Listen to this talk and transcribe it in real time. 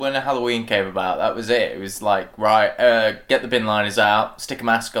when Halloween came about, that was it. It was like, right, get the bin liners out, stick a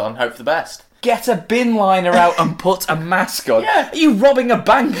mask on, hope for the best. Get a bin liner out and put a mask on. Yeah. Are you robbing a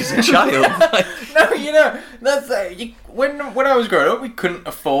bank as a child? No, that's when I was growing up, we couldn't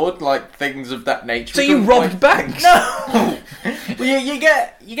afford like things of that nature. So you robbed banks? No. Well, you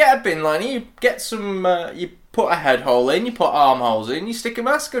get a bin liner, you get some, you put a head hole in, you put armholes in, you stick a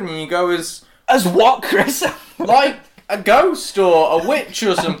mask on, and you go as what, Chris? like a ghost or a witch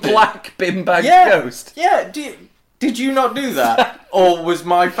or something. A black bin bag ghost. Yeah. Did you not do that? Or was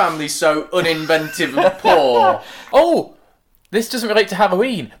my family so uninventive and poor? Oh, this doesn't relate to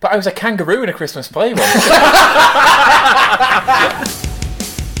Halloween, but I was a kangaroo in a Christmas play once.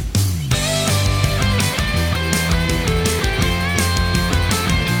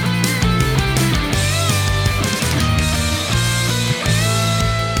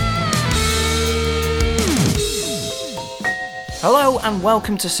 Hello and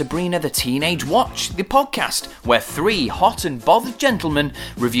welcome to Sabrina the Teenage Watch, the podcast where three hot and bothered gentlemen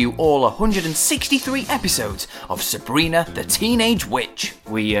review all 163 episodes of Sabrina the Teenage Witch.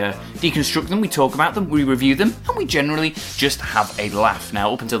 We deconstruct them, we talk about them, we review them, and we generally just have a laugh.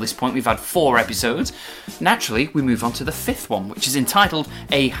 Now, up until this point, we've had 4 episodes. Naturally, we move on to the 5th one, which is entitled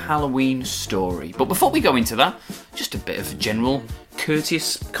A Halloween Story. But before we go into that, just a bit of general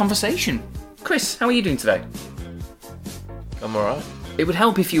courteous conversation. Chris, how are you doing today? I'm alright. It would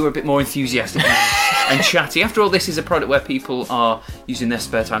help if you were a bit more enthusiastic and chatty. After all, this is a product where people are using their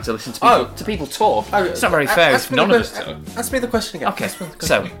spare time to listen to people talk. It's not very fair if none of us talk. Ask me the question again. Okay,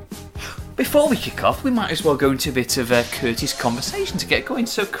 so before we kick off, we might as well go into a bit of a courteous conversation to get going.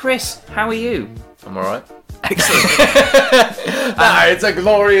 So, Chris, how are you? I'm alright. Excellent. It's a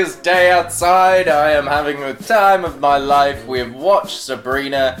glorious day outside. I am having the time of my life. We have watched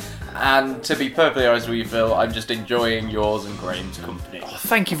Sabrina. And to be perfectly honest with you, Phil, I'm just enjoying yours and Graham's company. Oh,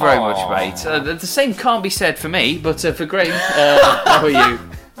 thank you very much, mate. The same can't be said for me, but for Graham, how are you?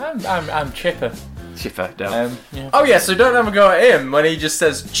 I'm chipper. Chipper, no. Yeah. Oh yeah, so don't have a go at him when he just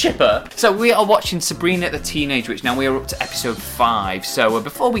says chipper. So we are watching Sabrina the Teenage Witch. Now we are up to episode 5. So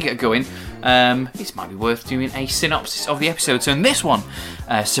before we get going, this might be worth doing a synopsis of the episode. So in this one,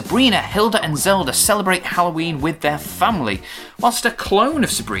 Sabrina, Hilda and Zelda celebrate Halloween with their family, whilst a clone of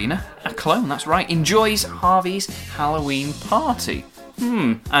Sabrina, that's right, enjoys Harvey's Halloween party.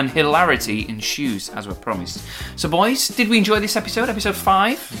 And hilarity ensues, as we're promised. So boys, did we enjoy this episode, episode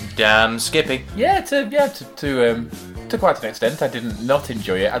 5? Damn Skippy. Yeah, to quite an extent. I didn't not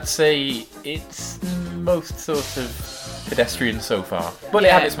enjoy it. I'd say it's most sort of pedestrian so far, but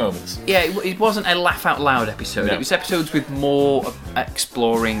it had its moments. Yeah, it wasn't a laugh out loud episode. No. It was episodes with more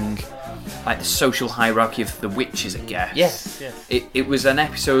exploring like the social hierarchy of the witches, I guess. Yes. It was an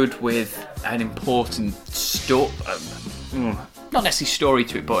episode with an important not necessarily story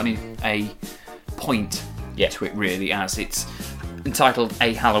to it, but a point to it, really, as it's entitled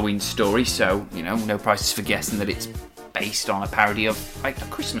A Halloween Story, so, no prizes for guessing that it's based on a parody of, like, a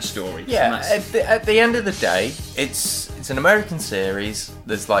Christmas story. Yeah, at the end of the day, it's an American series.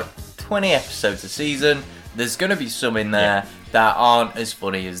 There's like 20 episodes a season. There's going to be some in there that aren't as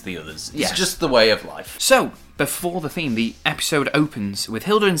funny as the others. It's just the way of life. So, before the theme, the episode opens with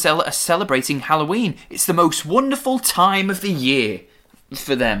Hilda and Zelda are celebrating Halloween. It's the most wonderful time of the year.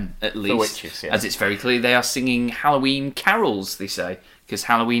 For them, at least. For witches, yeah. As it's very clear, they are singing Halloween carols, they say. Because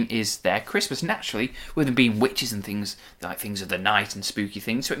Halloween is their Christmas, naturally, with them being witches and things, like things of the night and spooky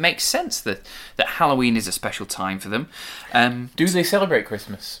things. So it makes sense that Halloween is a special time for them. Do they celebrate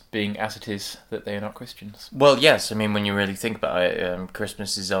Christmas, being as it is that they are not Christians? Well, yes. I mean, when you really think about it,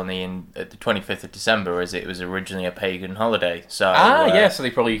 Christmas is only at the 25th of December, as it was originally a pagan holiday. So so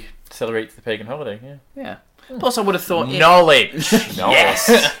they probably celebrate the pagan holiday, Yeah. Plus, I would have thought... Knowledge!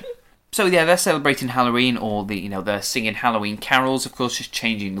 Yes! So, yeah, they're celebrating Halloween, or they're singing Halloween carols, of course, just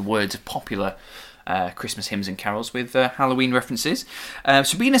changing the words of popular Christmas hymns and carols with Halloween references.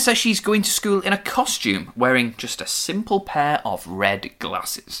 Sabrina says she's going to school in a costume, wearing just a simple pair of red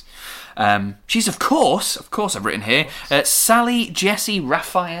glasses. She's, of course I've written here, Sally Jessy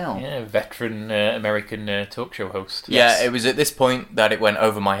Raphael. Yeah, veteran American talk show host. Yeah, it was at this point that it went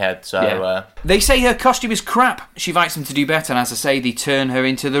over my head, so... They say her costume is crap. She invites them to do better, and as I say, they turn her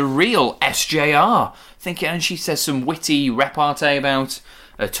into the real SJR. And she says some witty repartee about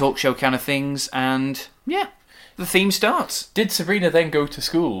talk show kind of things, and the theme starts. Did Sabrina then go to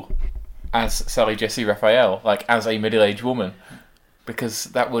school as Sally Jessy Raphael, like as a middle-aged woman? Because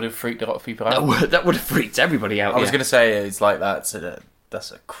that would have freaked a lot of people out. That would have freaked everybody out. I was going to say, it's like that's a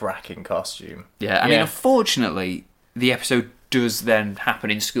cracking costume. Yeah, I mean, unfortunately, the episode does then happen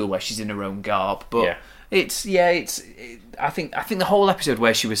in school where she's in her own garb, but I think the whole episode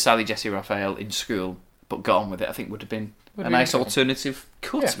where she was Sally Jesse Raphael in school, but got on with it, I think would have been a nice alternative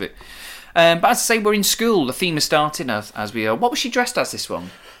cut of it. But as I say, we're in school. The theme is starting as we are. What was she dressed as this one?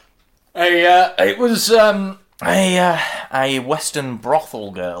 It was a Western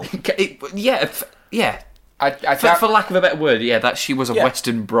brothel girl. Yeah. For lack of a better word, that she was a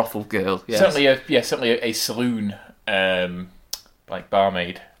Western brothel girl. Yes. Certainly a saloon, like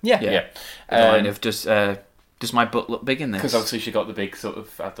barmaid. Yeah. The line of does my butt look big in this? Because obviously she got the big sort of,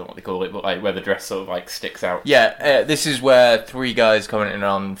 I don't know what they call it, but like where the dress sort of like sticks out. Yeah, this is where three guys commenting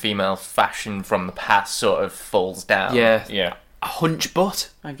on female fashion from the past sort of falls down. Yeah. A hunch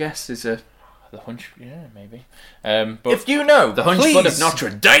butt, I guess, is a... The hunch, yeah, maybe. But if you know, the hunch butt of Notre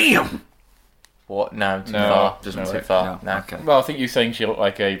Dame! What? No, too far. Doesn't too far. No. Okay. Well, I think you saying she looked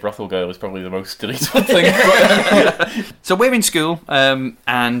like a brothel girl is probably the most deletable thing. So we're in school, so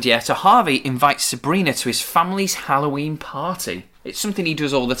Harvey invites Sabrina to his family's Halloween party. It's something he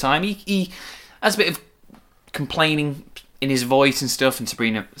does all the time. He has a bit of complaining in his voice and stuff, and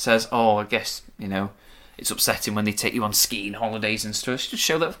Sabrina says, I guess, it's upsetting when they take you on skiing holidays and stuff. Just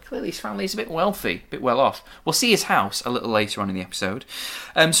show that clearly his family is a bit wealthy, a bit well off. We'll see his house a little later on in the episode.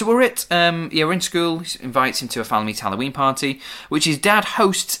 So we're in school. He invites him to a family's Halloween party, which his dad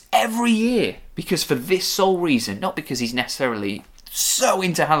hosts every year, because for this sole reason, not because he's necessarily so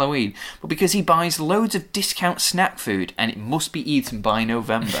into Halloween, but because he buys loads of discount snack food and it must be eaten by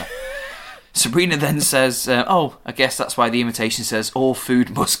November. Sabrina then says, I guess that's why the invitation says all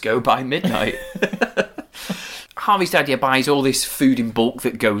food must go by midnight. Harvey's dad buys all this food in bulk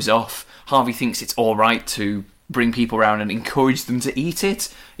that goes off. Harvey thinks it's all right to bring people around and encourage them to eat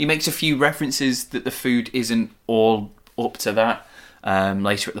it. He makes a few references that the food isn't all up to that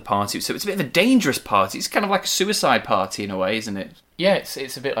later at the party. So it's a bit of a dangerous party. It's kind of like a suicide party in a way, isn't it? Yeah,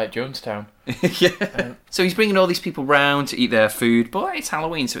 it's a bit like Jonestown. So he's bringing all these people round to eat their food, but it's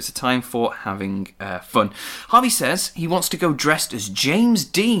Halloween, so it's a time for having fun. Harvey says he wants to go dressed as James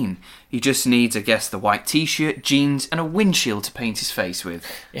Dean. He just needs, I guess, the white t-shirt, jeans, and a windshield to paint his face with.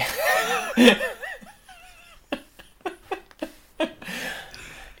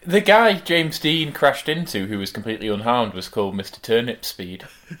 The guy James Dean crashed into, who was completely unharmed, was called Mr. Turnip Speed.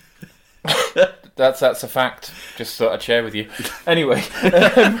 That's a fact. Just thought I'd share with you. Anyway,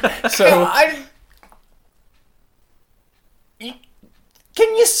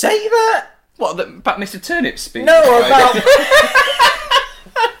 Can you say that? What, about Mr. Turnip Speed? No, about...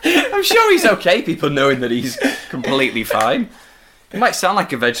 I'm sure he's okay, people knowing that he's completely fine. He might sound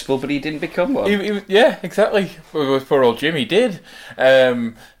like a vegetable, but he didn't become one. Yeah, exactly. Well, with poor old Jimmy did.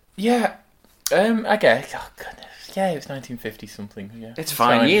 I guess. Oh, goodness. Yeah, it was 1950 something. Yeah, it's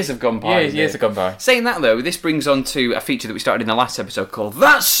fine. Years have gone by. Years have gone by. Saying that though, this brings on to a feature that we started in the last episode called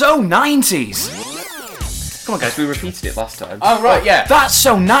That's So 90s. Come on, guys, we repeated it last time. Oh right, yeah. That's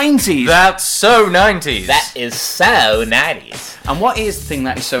So 90s. That's so 90s. That is so 90s. And what is the thing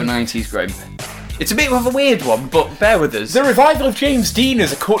that is so 90s, Graham? It's a bit of a weird one, but bear with us. The revival of James Dean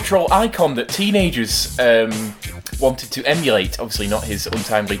as a cultural icon that teenagers wanted to emulate. Obviously not his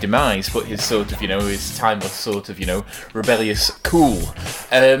untimely demise, but his sort of, his timeless sort of, rebellious cool.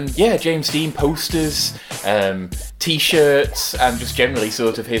 James Dean posters, t-shirts, and just generally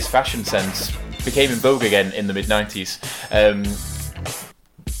sort of his fashion sense became in vogue again in the mid-90s.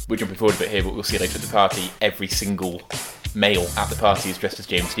 We're jumping forward a bit here, but we'll see later at the party, every single male at the party is dressed as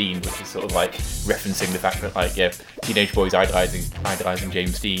James Dean, which is sort of like referencing the fact that teenage boys idolising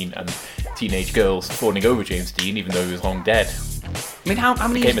James Dean and teenage girls fawning over James Dean even though he was long dead. I mean, how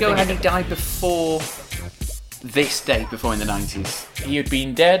many years ago had he died before this date, before in the 90s? He had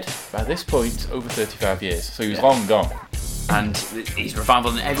been dead by this point over 35 years, so he was long gone. And he's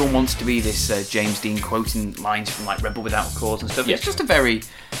revival, and everyone wants to be this James Dean quoting lines from like Rebel Without a Cause and stuff. Yeah. It's just a very,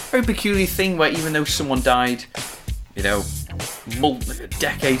 very peculiar thing where even though someone died,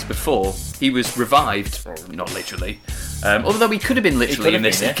 decades before, he was revived. Not literally, although he could have been literally in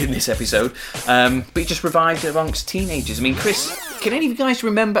this episode. But he just revived amongst teenagers. I mean, Chris, can any of you guys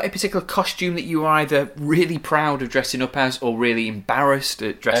remember a particular costume that you were either really proud of dressing up as or really embarrassed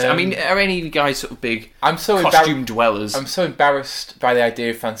at dressing? I mean, are any of you guys sort of big costume dwellers? I'm so embarrassed by the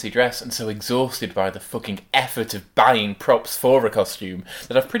idea of fancy dress and so exhausted by the fucking effort of buying props for a costume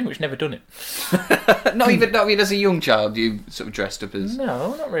that I've pretty much never done it. Not even as a young child, you sort of dressed up as...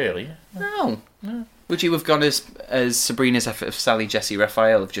 No, not really. No. Would you have gone as Sabrina's effort of Sally Jesse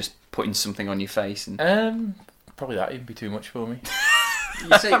Raphael of just putting something on your face? And... probably that would be too much for me.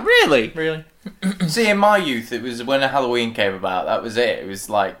 Really? Really? See, in my youth, it was when Halloween came about, that was it. It was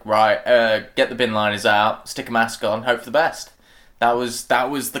like, right, get the bin liners out, stick a mask on, hope for the best. That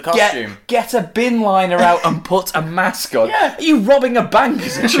was the costume. Get a bin liner out and put a mask on. Yeah. Are you robbing a bank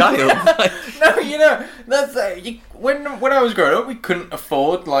as a child? No, that's when I was growing up, we couldn't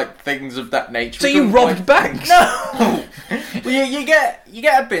afford like things of that nature. So you robbed banks? No. Well, you get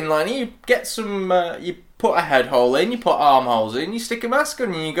a bin liner. You get some. You put a head hole in. You put armholes in. You stick a mask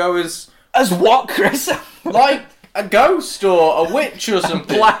on, and you go as what, Chris? like a ghost or a witch or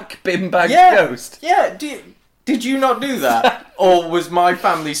something. Black bin bag ghost. Yeah. Did you not do that, or was my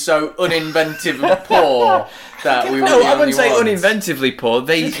family so uninventive and poor that we were? No, the I wouldn't only say ones? uninventively poor.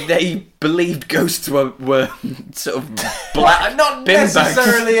 They believed ghosts were sort of black not bin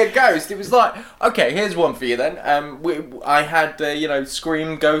necessarily bags. a ghost. It was like, okay, here's one for you then. I had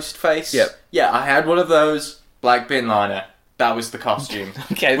Scream ghost face. Yep. Yeah, I had one of those. Black bin liner. That was the costume.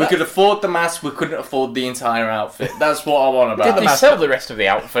 Okay, we could afford the mask. We couldn't afford the entire outfit. That's what I want about. Did they sell the rest of the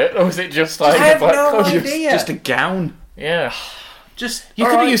outfit, or was it just like I have a black no costume? idea. Just a gown. Yeah. Just You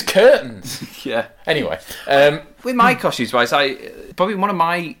could have used curtains. Yeah. Anyway, With my costumes wise, probably one of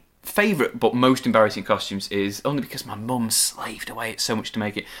my favourite but most embarrassing costumes is only because my mum slaved away at so much to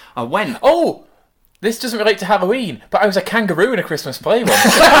make it. I went. oh, this doesn't relate to Halloween, but I was a kangaroo in a Christmas play once.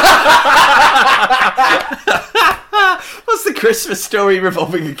 What's the Christmas story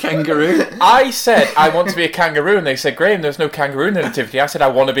revolving a kangaroo? I said I want to be a kangaroo, and they said, Graham, there's no kangaroo in the nativity. I said I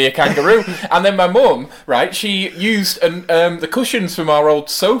want to be a kangaroo, and then my mum, right, she used the cushions from our old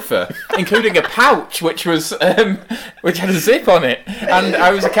sofa, including a pouch which was which had a zip on it, and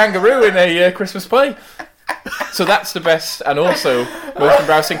I was a kangaroo in a Christmas play. So that's the best and also most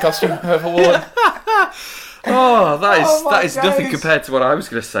embarrassing costume I've ever worn. Oh, that is my nothing days. compared to what I was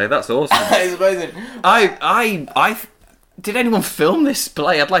going to say. That's awesome. It's amazing. I did anyone film this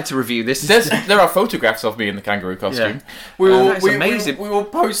play? I'd like to review this. There are photographs of me in the kangaroo costume. Yeah. We will. That's amazing. We will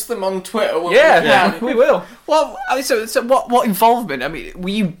post them on Twitter. When Yeah, we we will. Well, I mean, so what involvement? I mean, were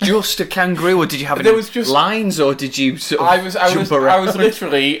you just a kangaroo, or did you have any There was just- lines, or did you sort of jump around? I was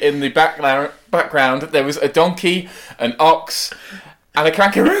literally in the background. There was a donkey, an ox, and a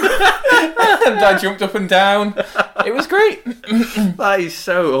kangaroo, and I jumped up and down. It was great. That is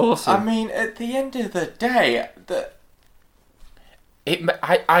so awesome. I mean, at the end of the day,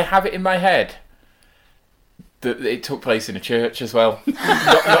 I have it in my head that it took place in a church as well,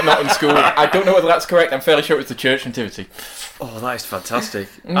 not in school. I don't know whether that's correct. I'm fairly sure it was the church nativity. Oh, that is fantastic.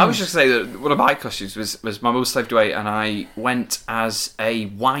 I was just saying that one of my costumes was my mum slaved away, and I went as a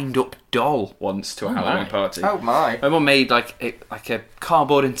wind-up doll once to a Halloween party. oh my! My mum made like a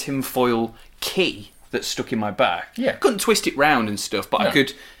cardboard and tinfoil key that stuck in my back. Yeah. Couldn't twist it round and stuff, but I No.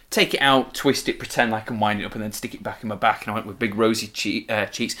 could take it out, twist it, pretend I can wind it up, and then stick it back in my back. And I went with big rosy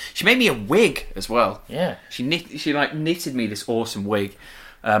cheeks. She made me a wig as well. Yeah. She knitted me this awesome wig.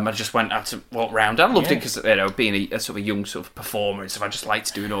 I just went out to walk around. I loved it because, being a sort of a young sort of performer and stuff, I just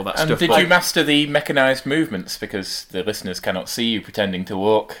liked doing all that And stuff. did but- you master the mechanised movements? Because the listeners cannot see you pretending to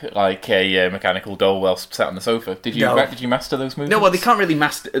walk like a mechanical doll while sat on the sofa. Did you? No. Did you master those movements? No, well, they can't really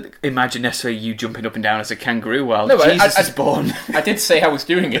imagine necessarily you jumping up and down as a kangaroo while No, but Jesus I- is born. I did say I was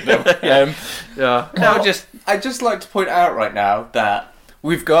doing it though. Yeah. No, just I'd just like to point out right now that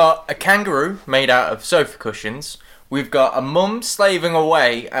we've got a kangaroo made out of sofa cushions. We've got a mum slaving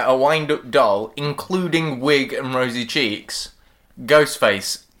away at a wind-up doll, including wig and rosy cheeks.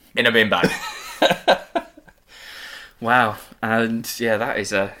 Ghostface in a bin bag. wow. And yeah, that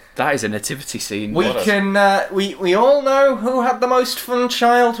is a nativity scene. We all know who had the most fun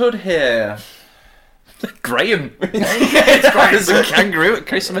childhood here. Graham. It's quite as a kangaroo at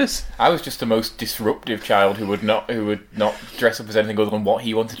Christmas. I was just the most disruptive child who would not dress up as anything other than what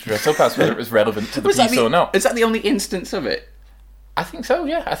he wanted to dress up as, whether it was relevant to the piece or not. Is that the only instance of it? I think so.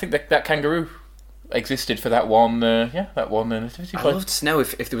 Yeah, I think that kangaroo existed for that one. Nativity I'd play. love to know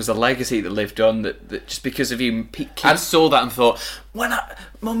if there was a legacy that lived on that just because of you, kids saw that and thought,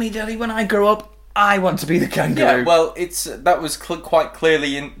 Mummy, Daddy, when I grow up, I want to be the kangaroo. Yeah, well, that was quite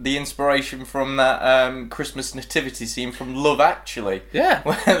clearly the inspiration from that Christmas nativity scene from Love Actually. Yeah.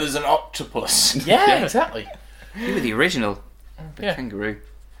 Where there's an octopus. Yeah, exactly. You were the original Yeah. kangaroo.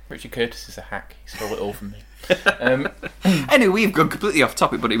 Richard Curtis is a hack. He stole it all from me. Anyway, we've gone completely off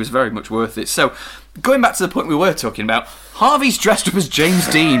topic, but it was very much worth it. So, going back to the point we were talking about, Harvey's dressed up as James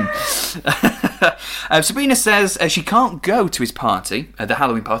Dean. Sabrina says she can't go to his party, the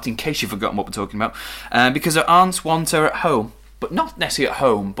Halloween party, in case you've forgotten what we're talking about, because her aunts want her at home. But not necessarily at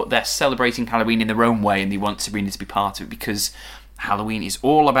home, but they're celebrating Halloween in their own way, and they want Sabrina to be part of it because Halloween is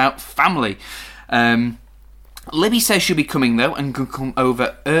all about family. Libby says she'll be coming, though, and can come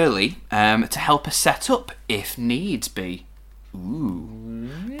over early to help her set up, if needs be. Ooh.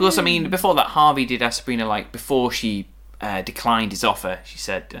 Plus, I mean, before that, Harvey did ask Sabrina, before she declined his offer.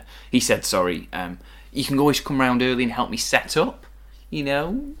 He said, sorry, you can always come round early and help me set up, you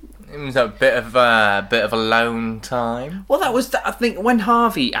know. It was a bit of alone time. Well, that was, I think, when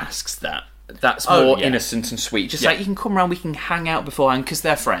Harvey asks that, that's more innocent and sweet. Just like, you can come round, we can hang out beforehand, because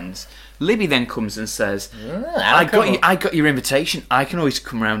they're friends. Libby then comes and says, I got your invitation. I can always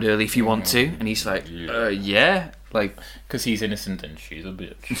come round early if you want to. And he's like, yeah. Like, because he's innocent and she's a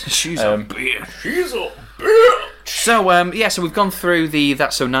bitch. She's a bitch. So we've gone through the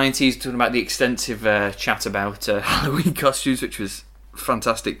That's So 90s, talking about the extensive chat about Halloween costumes, which was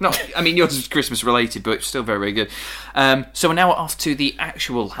fantastic. Yours was Christmas related, but it's still very, very good. So we're now off to the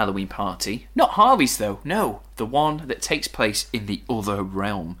actual Halloween party. Not Harvey's, though. No, the one that takes place in the other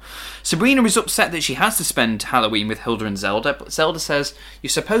realm. Sabrina is upset that she has to spend Halloween with Hilda and Zelda, but Zelda says, you're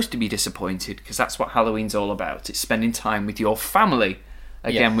supposed to be disappointed, because that's what Halloween's all about. It's spending time with your family.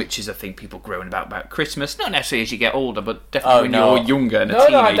 Again, which is a thing people groan about Christmas. Not necessarily as you get older, but definitely when you're younger and a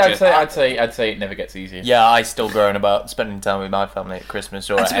teenager. I'd say it never gets easier. Yeah, I still groan about spending time with my family at Christmas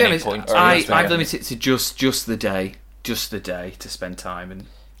or at any point. I've limited it to just the day to spend time. And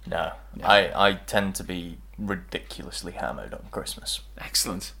no, I tend to be ridiculously hammered on Christmas.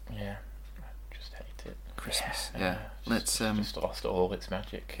 Excellent. Yeah, I just hate it. Christmas. Yeah. Let's just lost all its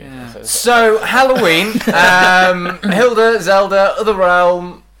magic. Yeah. So Halloween, Hilda, Zelda, Other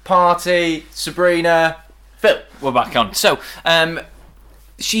Realm, party, Sabrina, Phil. We're back on. So, Hilda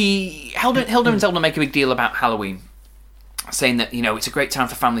and Zelda make a big deal about Halloween, saying that, you know, it's a great time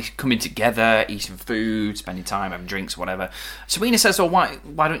for families coming together, eating food, spending time, having drinks, whatever. Sabrina says, "Oh, why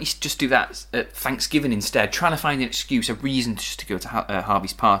don't you just do that at Thanksgiving instead?" Trying to find an excuse, a reason just to go to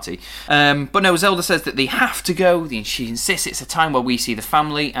Harvey's party. But no, Zelda says that they have to go. She insists it's a time where we see the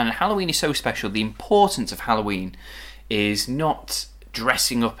family, and Halloween is so special. The importance of Halloween is not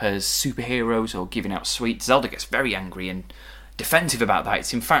dressing up as superheroes or giving out sweets. Zelda gets very angry and defensive about that.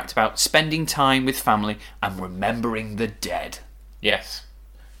 It's in fact about spending time with family and remembering the dead. Yes.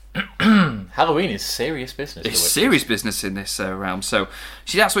 Halloween is serious business. It's serious business in this realm. So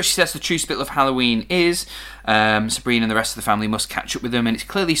that's what she says the true spirit of Halloween is. Sabrina and the rest of the family must catch up with them, and it's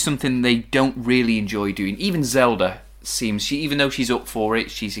clearly something they don't really enjoy doing. Even Zelda seems, even though she's up for it,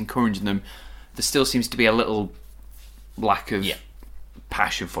 she's encouraging them, there still seems to be a little lack of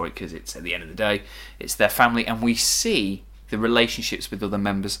passion for it, because it's, at the end of the day, it's their family, and we see the relationships with other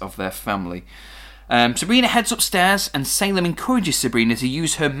members of their family. Sabrina heads upstairs, and Salem encourages Sabrina to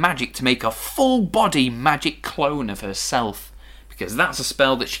use her magic to make a full-body magic clone of herself, because that's a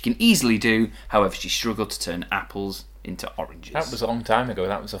spell that she can easily do. However, she struggled to turn apples into oranges. That was a long time ago.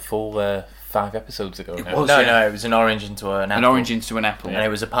 That was a full 5 episodes ago. It was an orange into an apple. An orange into an apple. And it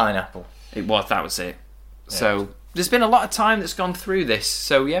was a pineapple. That was it. Yeah. So there's been a lot of time that's gone through this.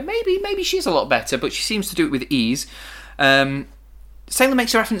 So yeah, maybe she's a lot better, but she seems to do it with ease. Salem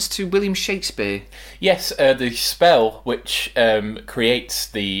makes a reference to William Shakespeare. Yes, the spell which creates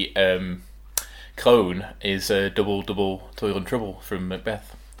the clone is double toil and trouble from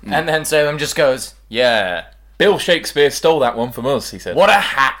Macbeth. And then Salem just goes, yeah. Bill Shakespeare stole that one from us, he said. What a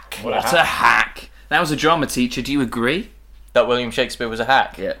hack. What a hack. That was a drama teacher, do you agree? That William Shakespeare was a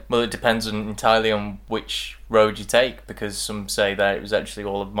hack? Yeah. Well, it depends entirely on which road you take, because some say that it was actually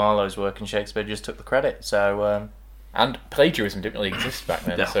all of Marlowe's work and Shakespeare just took the credit, so... And plagiarism didn't really exist back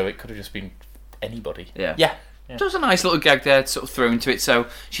then, No. so it could have just been anybody. Yeah. There's a nice little gag there sort of thrown to it, so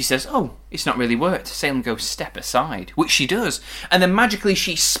she says, oh, it's not really worked. Salem goes, step aside, which she does, and then magically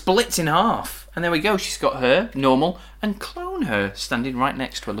she splits in half, and there we go, she's got her, normal, and clone her, standing right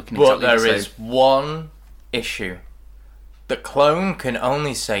next to her, looking exactly the same. But there is one issue. The clone can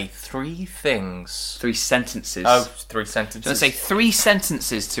only say 3 things. 3 sentences. Oh, 3 sentences. So say 3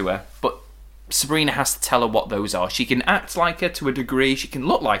 sentences to her, but Sabrina has to tell her what those are. She can act like her to a degree, she can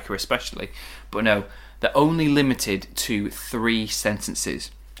look like her especially, but no, they're only limited to 3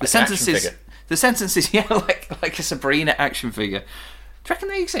 sentences. The sentences, yeah, like a Sabrina action figure. Do you reckon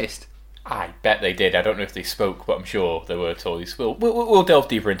they exist? I bet they did. I don't know if they spoke, but I'm sure there were toys. We'll delve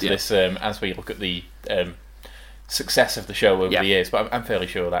deeper into this as we look at the success of the show over the years, but I'm fairly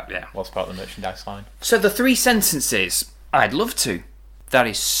sure that was part of the merchandise line. So the 3 sentences, I'd love to. That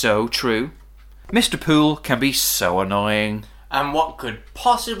is so true. Mr. Poole can be so annoying. And what could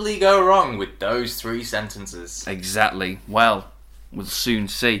possibly go wrong with those 3 sentences? Exactly. Well, we'll soon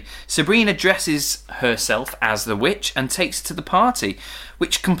see. Sabrina dresses herself as the witch and takes to the party,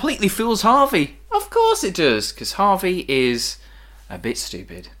 which completely fools Harvey. Of course it does, because Harvey is a bit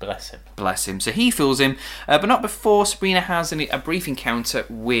stupid. Bless him. So he fools him, but not before Sabrina has a brief encounter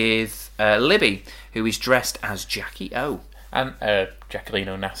with Libby, who is dressed as Jackie O. And Jacqueline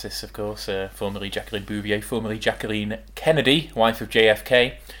Onassis, of course, formerly Jacqueline Bouvier, formerly Jacqueline Kennedy, wife of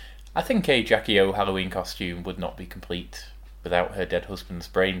JFK. I think a Jackie O Halloween costume would not be complete without her dead husband's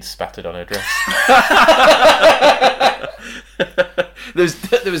brains spattered on her dress.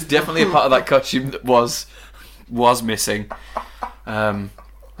 There was definitely a part of that costume that was missing. Wow.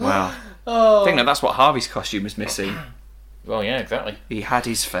 I think that's what Harvey's costume is missing. Well, yeah, exactly. He had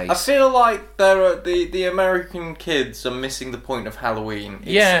his face. I feel like the American kids are missing the point of Halloween.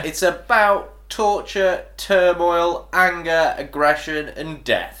 It's about torture, turmoil, anger, aggression, and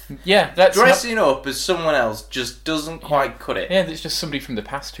death. Yeah, that's dressing up as someone else just doesn't quite cut it. Yeah, there's just somebody from the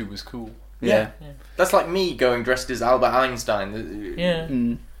past who was cool. Yeah. That's like me going dressed as Albert Einstein. Yeah.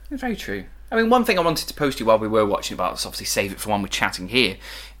 Very true. I mean, one thing I wanted to post to you while we were watching, but let's obviously save it for when we're chatting here,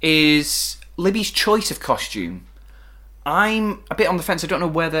 is Libby's choice of costume. I'm a bit on the fence. I don't know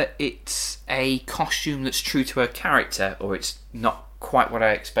whether it's a costume that's true to her character or it's not quite what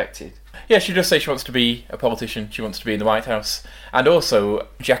I expected. Yeah, she does say she wants to be a politician. She wants to be in the White House. And also,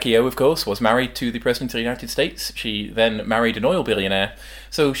 Jackie O, of course, was married to the President of the United States. She then married an oil billionaire.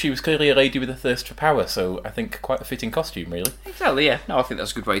 So she was clearly a lady with a thirst for power. So I think quite a fitting costume, really. Exactly, yeah. No, I think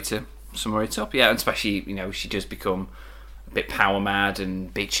that's a good way to summary it up. Yeah, and especially, she does become a bit power mad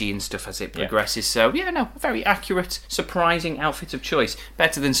and bitchy and stuff as it progresses. So, very accurate, surprising outfit of choice.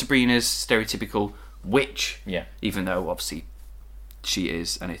 Better than Sabrina's stereotypical witch. Yeah. Even though, obviously, she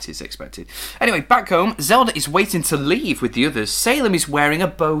is, and it is expected. Anyway, back home, Zelda is waiting to leave with the others. Salem is wearing a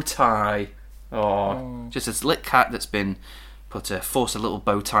bow tie. Oh. Just a little cat that's been forced a little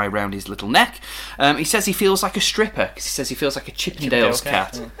bow tie around his little neck. He says he feels like a stripper, because he says he feels like a Chippendales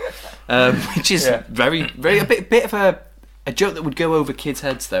cat. Which is very, very, a bit of a joke that would go over kids'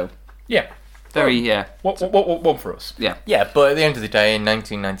 heads, though. Yeah. One for us. Yeah. Yeah, but at the end of the day, in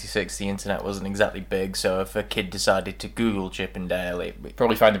 1996, the internet wasn't exactly big, so if a kid decided to Google Chippendale, it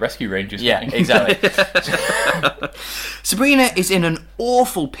probably find the Rescue Rangers. Yeah, exactly. Sabrina is in an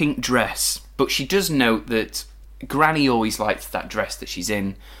awful pink dress, but she does note that Granny always liked that dress that she's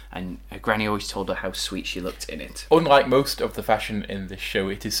in, and Granny always told her how sweet she looked in it. Unlike most of the fashion in this show,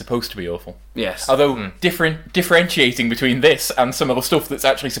 it is supposed to be awful. Yes. Although differentiating between this and some of the stuff that's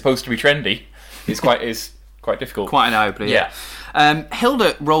actually supposed to be trendy is quite difficult. Quite an eye-opener, yeah.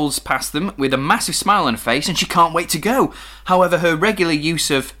 Hilda rolls past them with a massive smile on her face, and she can't wait to go. However, her regular use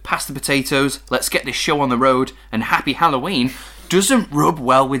of pass the potatoes, let's get this show on the road, and happy Halloween doesn't rub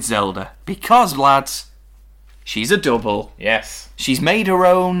well with Zelda. Because, lads, she's a double. Yes. She's made her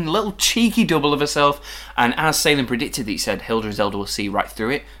own little cheeky double of herself, and as Salem predicted, he said Hilda and Zelda will see right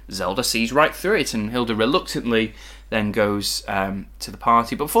through it. Zelda sees right through it, and Hilda reluctantly then goes to the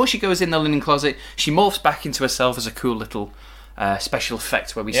party. But before she goes in the linen closet, she morphs back into herself as a cool little special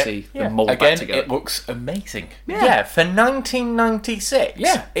effect where we see them mold back together. It looks amazing. Yeah, for 1996.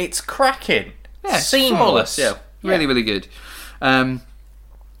 Yeah. It's cracking. Yeah, seamless. Yeah, really, really good.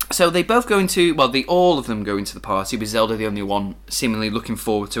 So they both go into, all of them go into the party, with Zelda the only one seemingly looking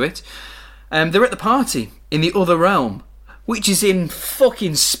forward to it. They're at the party in the other realm, which is in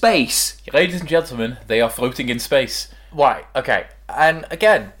fucking space. Ladies and gentlemen, they are floating in space. Right, okay. And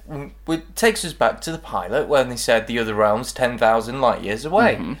again, it takes us back to the pilot when they said the other realm's 10,000 light years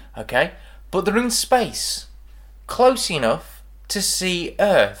away. Mm-hmm. Okay? But they're in space. Close enough to see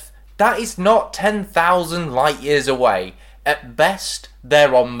Earth. That is not 10,000 light years away. At best,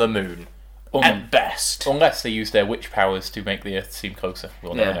 they're on the moon. At best. Unless they use their witch powers to make the Earth seem closer.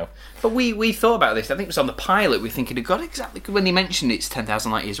 We'll never know. But we thought about this. I think it was on the pilot. We're thinking, God, exactly when they mentioned it's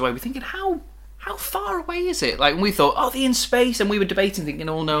 10,000 light years away, we're thinking, how far away is it? Like, and we thought, they're in space, and we were debating, thinking,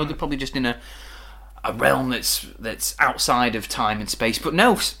 oh no, they're probably just in a realm that's outside of time and space. But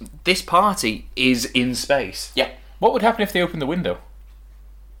no, this party is in space. Yeah. What would happen if they opened the window?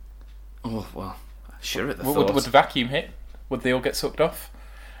 Oh, well, sure at the thought. Would the vacuum hit? Would they all get sucked off?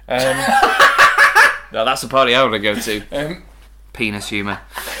 No, that's the party I want to go to. Penis humour.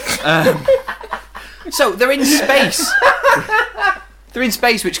 So, they're in space. They're in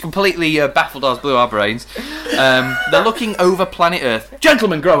space, which completely baffled us, blew our brains. They're looking over planet Earth.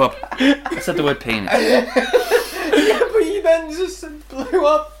 Gentlemen, grow up. I said the word penis. Yeah, but you then just blew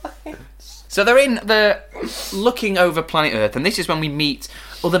up. So they're looking over planet Earth, and this is when we meet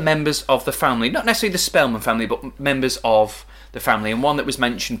other members of the family. Not necessarily the Spellman family, but members of the family, and one that was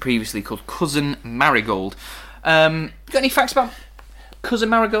mentioned previously called Cousin Marigold. Got any facts about Cousin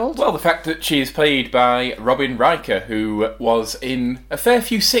Marigold? Well, the fact that she is played by Robin Riker, who was in a fair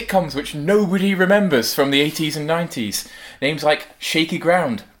few sitcoms which nobody remembers from the 80s and 90s. Names like Shaky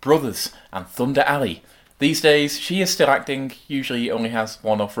Ground, Brothers, and Thunder Alley. These days, she is still acting, usually only has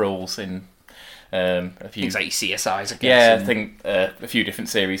one-off roles in A few Things like CSIs, I guess. Yeah, and- I think a few different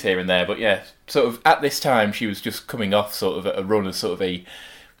series here and there, but yeah, sort of at this time she was just coming off sort of a run as sort of a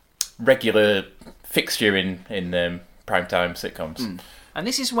regular fixture in primetime sitcoms. And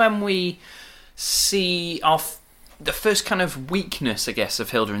this is when we see the first kind of weakness, I guess,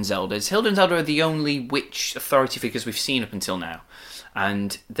 of Hilda and Zelda. Hilda and Zelda are the only witch authority figures we've seen up until now,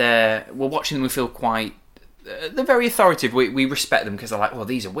 and we're watching them. We feel quite. They're very authoritative. We respect them because they're like, well,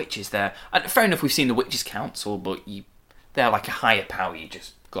 these are witches. And fair enough. We've seen the Witches' Council, but they're like a higher power. You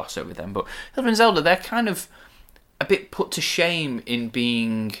just gloss over them. But Hilda and Zelda, they're kind of a bit put to shame in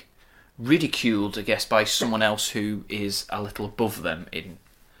being ridiculed, I guess, by someone else who is a little above them in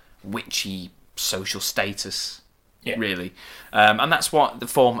witchy social status. Yeah. Really, and that's what the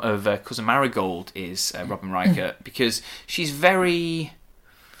form of Cousin Marigold is, Robin Riker, because she's very.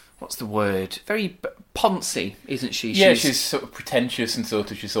 What's the word? Very poncy, isn't she? Yeah, she's sort of pretentious and sort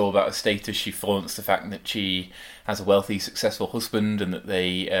of she's all about her status. She flaunts the fact that she has a wealthy, successful husband and that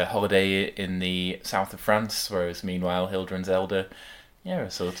they holiday in the south of France, whereas meanwhile Hilda and Zelda, are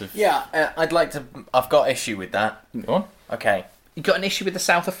sort of... Yeah, I've got issue with that. Go on. Okay. You got an issue with the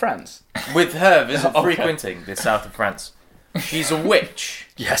south of France? With her visit Okay. frequenting the south of France. She's a witch.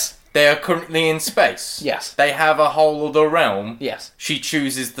 Yes. They are currently in space. Yes. They have a whole other realm. Yes. She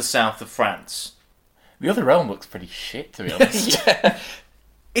chooses the south of France. The other realm looks pretty shit, to be honest. Yeah.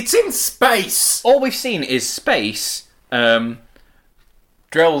 It's in space! All we've seen is space.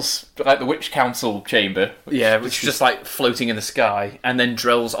 Drell's, like the Witch Council chamber. Which is just like floating in the sky, and then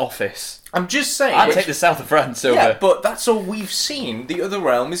Drell's office. I'm just saying. I'd take the south of France over. Yeah, but that's all we've seen. The other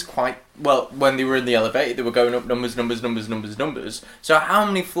realm is quite... Well, when they were in the elevator, they were going up numbers. So how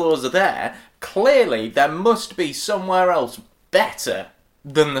many floors are there? Clearly, there must be somewhere else better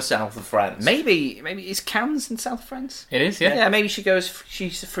than the south of France. Maybe is Cannes in south of France? It is, yeah. Yeah, maybe she goes.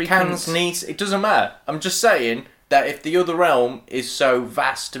 She's a free Cannes, Nice, it doesn't matter. I'm just saying that if the other realm is so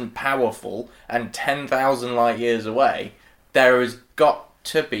vast and powerful and 10,000 light years away, there has got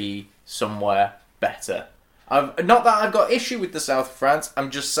to be somewhere better. Not that I've got issue with the south of France,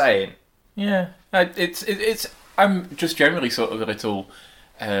 I'm just saying. Yeah, it's. I'm just generally sort of a little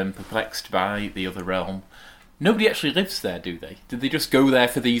perplexed by the other realm. Nobody actually lives there, do they? Did they just go there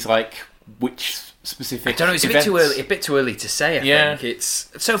for these like witch-specific? I don't know. It's events? a bit too early to say. I think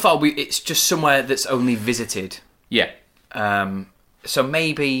it's so far. It's just somewhere that's only visited. Yeah. So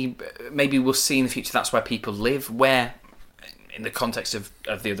maybe we'll see in the future. That's where people live. Where, in the context of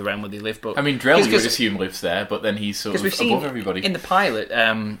the other realm where they live. But I mean, Drell, you would assume, lives there, but then he's sort of we've above seen everybody. in the pilot.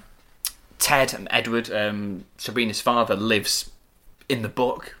 Ted and Edward, Sabrina's father, lives in the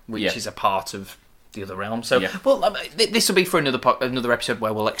book, which is a part of the other realm. So, this will be for another episode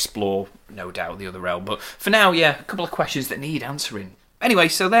where we'll explore, no doubt, the other realm. But for now, a couple of questions that need answering. Anyway,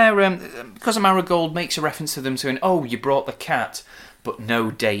 so there, Cousin Marigold makes a reference to them saying, "Oh, you brought the cat, but no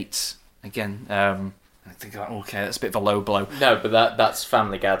dates." Again, I think, okay, that's a bit of a low blow. No, but that's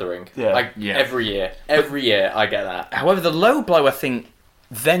family gathering. Every year I get that. However, the low blow, I think,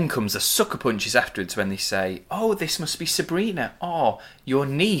 then comes the sucker punches afterwards when they say, "Oh, this must be Sabrina. Oh, your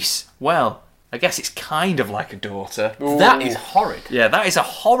niece. Well, I guess it's kind of like a daughter." Ooh. That is horrid. Yeah, that is a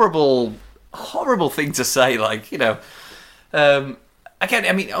horrible, horrible thing to say. Like, again,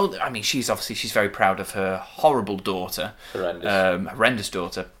 I mean, she's very proud of her horrible daughter, horrendous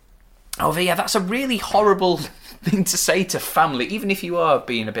daughter. Oh, yeah, that's a really horrible thing to say to family, even if you are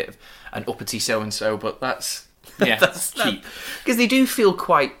being a bit of an uppity so-and-so, but that's cheap. Because they do feel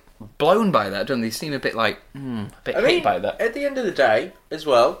quite blown by that, don't they? They seem a bit like, hit by that. At the end of the day, as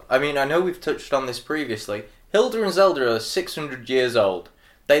well, I mean, I know we've touched on this previously, Hilda and Zelda are 600 years old.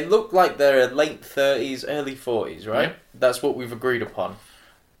 They look like they're late 30s, early 40s, right? Yeah. That's what we've agreed upon.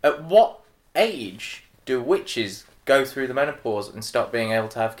 At what age do witches go through the menopause and stop being able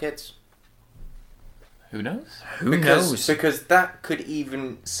to have kids? Who knows? Who knows? Because that could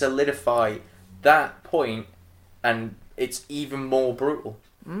even solidify that point, and it's even more brutal.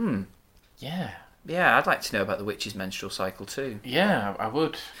 Yeah. Yeah, I'd like to know about the witch's menstrual cycle too. Yeah, I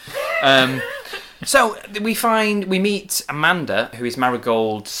would. So we meet Amanda, who is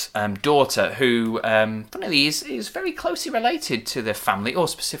Marigold's daughter, who, funnily, is very closely related to the family, or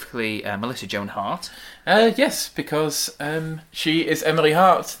specifically Melissa Joan Hart. Yes, because she is Emily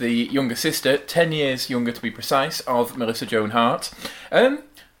Hart, the younger sister, 10 years younger to be precise, of Melissa Joan Hart.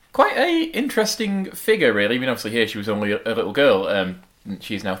 Quite a interesting figure, really. I mean, obviously here she was only a little girl.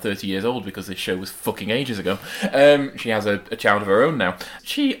 She's now 30 years old because this show was fucking ages ago. She has a child of her own now.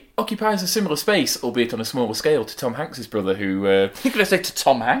 She occupies a similar space, albeit on a smaller scale, to Tom Hanks' brother, who... You're going to say to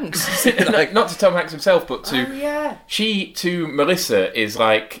Tom Hanks? not to Tom Hanks himself, but to... Oh, yeah. She, to Melissa, is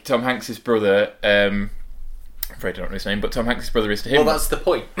like Tom Hanks' brother... I'm afraid I don't know his name, but Tom Hanks' brother is to him. Well, that's the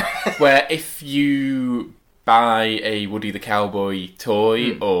point. Where if you buy a Woody the Cowboy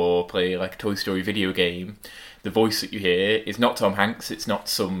toy or play like a Toy Story video game... The voice that you hear is not Tom Hanks, it's not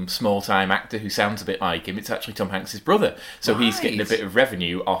some small-time actor who sounds a bit like him, it's actually Tom Hanks' brother. So he's getting a bit of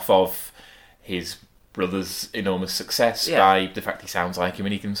revenue off of his brother's enormous success by the fact he sounds like him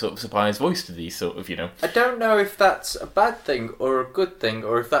and he can sort of supply his voice to these sort of, I don't know if that's a bad thing or a good thing,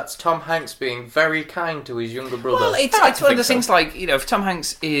 or if that's Tom Hanks being very kind to his younger brother. Well, it's one of the things like, if Tom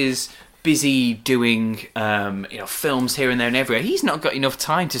Hanks is busy doing films here and there and everywhere, he's not got enough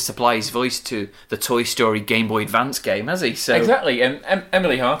time to supply his voice to the Toy Story Game Boy Advance game, has he? So exactly. And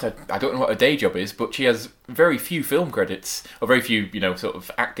Emily Hart, I don't know what her day job is, but she has very few film credits, or very few, sort of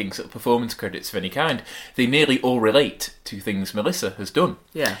acting, sort of performance credits of any kind. They nearly all relate to things Melissa has done.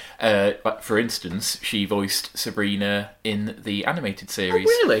 Yeah. Like for instance, she voiced Sabrina in the animated series,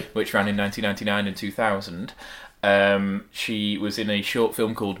 really? Which ran in 1999 and 2000. She was in a short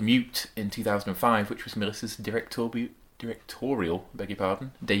film called Mute in 2005, which was Melissa's directorial,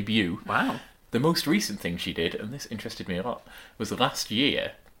 debut. Wow. The most recent thing she did, and this interested me a lot, was last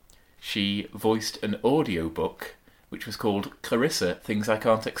year. She voiced an audiobook which was called Clarissa, Things I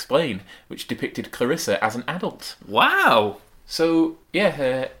Can't Explain, which depicted Clarissa as an adult. Wow. So, yeah,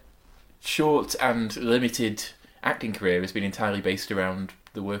 her short and limited acting career has been entirely based around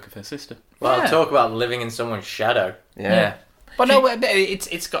the work of her sister. Well, talk about living in someone's shadow. Yeah. But no,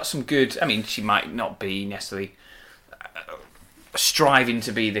 it's got some good... I mean, she might not be necessarily striving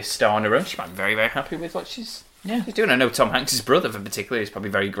to be this star on her own. She might be very, very happy with what she's doing. I know Tom Hanks' brother, in particular, is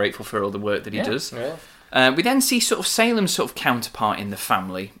probably very grateful for all the work that he does. Yeah. We then see sort of Salem's sort of counterpart in the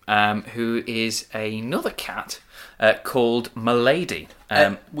family, who is another cat called Milady.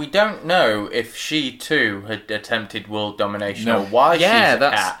 We don't know if she, too, had attempted world domination or why she's a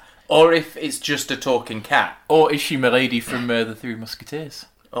cat. Or if it's just a talking cat. Or is she Milady from The Three Musketeers?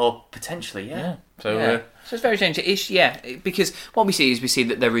 Or potentially, yeah. So it's very strange. Because what we see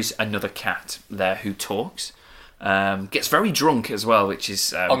that there is another cat there who talks. Gets very drunk as well, which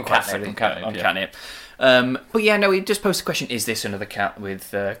is on catnip. But he just posed the question: is this another cat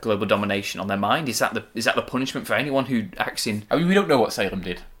with global domination on their mind? Is that the punishment for anyone who acts in? I mean, we don't know what Salem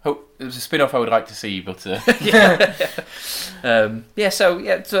did. It was a spin-off I would like to see, but So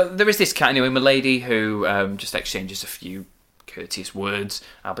there is this cat anyway, Milady, who just exchanges a few courteous words,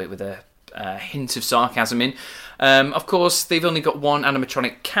 albeit with a hint of sarcasm in. Of course, they've only got one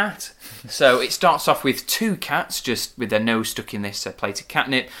animatronic cat, so it starts off with two cats just with their nose stuck in this plate of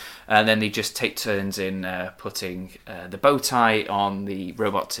catnip, and then they just take turns in putting the bow tie on the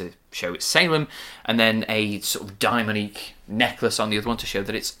robot to show it's Salem, and then a sort of diamond-y necklace on the other one to show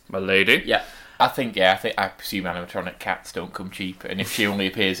that it's Milady. Yeah. I presume animatronic cats don't come cheap, and if she only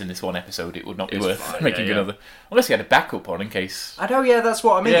appears in this one episode, it would not be worth making another. Unless you had a backup on in case. I know, that's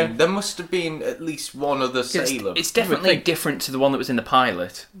what I mean. Yeah. There must have been at least one other Salem. It's definitely different to the one that was in the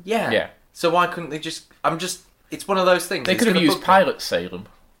pilot. Yeah. So why couldn't they just... It's one of those things. They could have used Pilot Salem.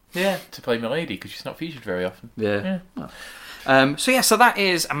 Yeah. To play Milady, because she's not featured very often. Yeah. So that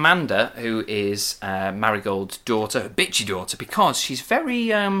is Amanda, who is Marigold's daughter, her bitchy daughter, because she's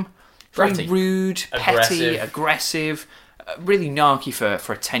very rude, petty, aggressive, really narky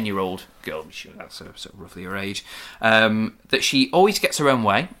for a 10-year-old girl. That's sort of roughly her age. That she always gets her own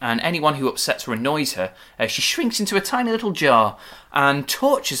way, and anyone who upsets or annoys her, she shrinks into a tiny little jar and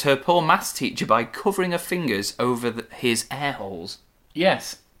tortures her poor maths teacher by covering her fingers over his air holes.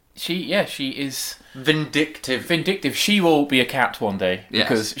 Yes. She is vindictive. She will be a cat one day,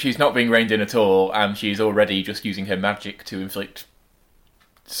 because she's not being reined in at all, and she's already just using her magic to inflict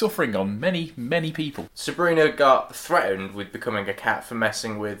suffering on many, many people. Sabrina got threatened with becoming a cat for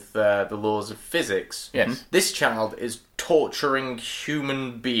messing with the laws of physics. Yes. This child is torturing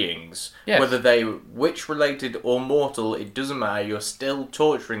human beings. Yes. Whether they witch-related or mortal, it doesn't matter. You're still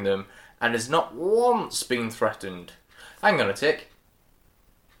torturing them, and has not once been threatened. Hang on a tick.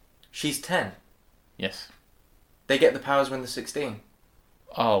 She's 10. Yes. They get the powers when they're 16.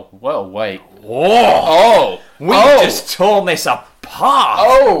 Oh, well, wait. Whoa! We just torn this apart!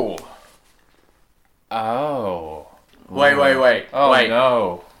 Oh. Wait. Oh,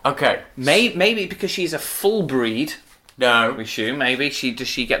 no. Okay. Maybe because she's a full breed. No. We assume, maybe. Does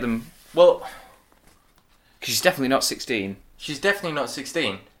she get them... Well... Because she's definitely not 16. She's definitely not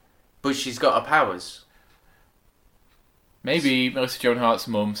 16. But she's got her powers. Maybe Melissa Joan Hart's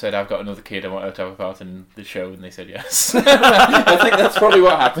mum said, "I've got another kid. I want her to have a part in the show," and they said yes. I think that's probably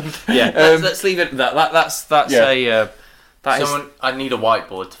what happened. Yeah, let's leave it at that. That's Yeah. I need a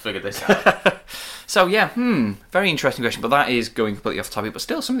whiteboard to figure this out. So yeah, very interesting question, but that is going completely off topic, but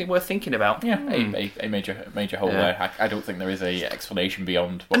still something worth thinking about. Yeah, a major hole there. I don't think there is a explanation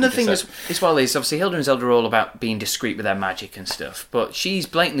beyond what Another we thing just as well is, obviously, Hilda and Zelda are all about being discreet with their magic and stuff, but she's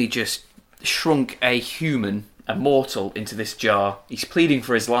blatantly just shrunk a human, a mortal, into this jar. He's pleading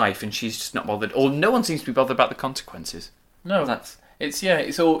for his life, and she's just not bothered, or no one seems to be bothered about the consequences. No, it's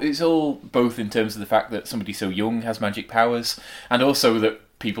all both in terms of the fact that somebody so young has magic powers, and also that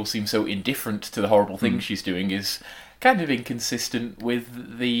people seem so indifferent to the horrible things she's doing is kind of inconsistent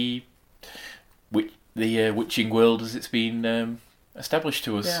with the witching world as it's been established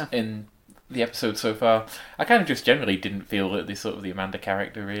to us in the episode so far. I kind of just generally didn't feel that the Amanda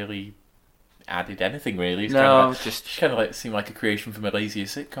character really added anything really. It's kind of like seemed like a creation from a lazier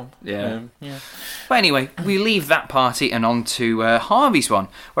sitcom. Yeah. But anyway, we leave that party and on to Harvey's one,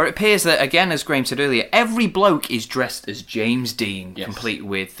 where it appears that, again, as Graham said earlier, every bloke is dressed as James Dean, complete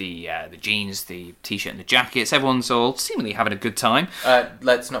with the jeans, the t-shirt and the jackets. Everyone's all seemingly having a good time.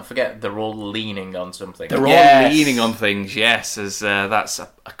 Let's not forget, they're all leaning on something. They're all leaning on things, yes, as that's a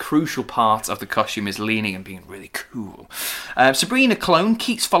crucial part of the costume, is leaning and being really cool. Sabrina Clone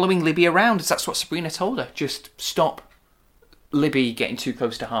keeps following Libby around, as that's what Sabrina told her. Just stop Libby getting too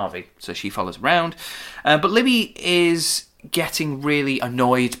close to Harvey. So she follows around. But Libby is getting really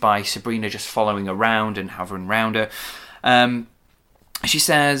annoyed by Sabrina just following around and hovering around her. She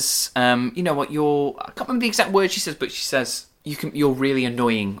says, you know what, I can't remember the exact words she says, but she says, you're really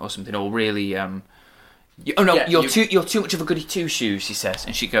annoying or something, or really... you're too much of a goody two-shoes, she says.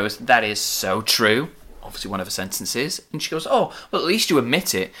 And she goes, that is so true. Obviously one of her sentences. And she goes, oh, well, at least you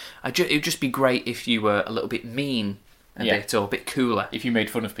admit it. It would just be great if you were a little bit mean bit, or a bit cooler. If you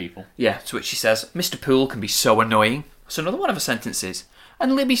made fun of people. Yeah, to which she says, Mr. Poole can be so annoying. That's another one of her sentences.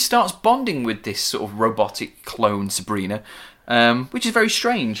 And Libby starts bonding with this sort of robotic clone Sabrina, which is very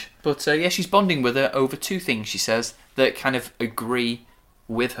strange. But she's bonding with her over two things, she says, that kind of agree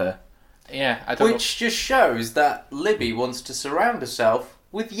with her. Yeah, I don't know. Which just shows that Libby wants to surround herself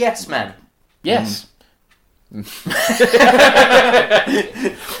with yes men. Yes. We'll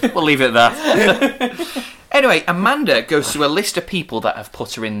leave it at that. Anyway, Amanda goes through a list of people that have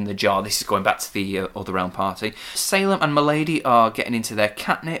put her in the jar. This is going back to the other round party. Salem and Milady are getting into their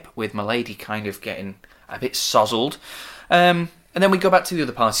catnip, with Milady kind of getting a bit sozzled. And then we go back to the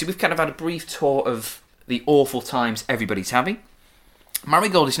other party. We've kind of had a brief tour of the awful times everybody's having.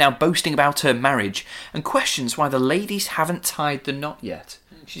 Marigold is now boasting about her marriage and questions why the ladies haven't tied the knot yet.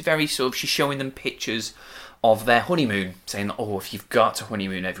 She's very she's showing them pictures of their honeymoon, saying that, if you've got to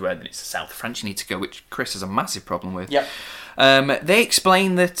honeymoon everywhere, then it's the south of France you need to go, which Chris has a massive problem with. Yep. They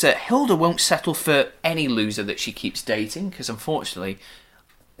explain that Hilda won't settle for any loser that she keeps dating, because unfortunately,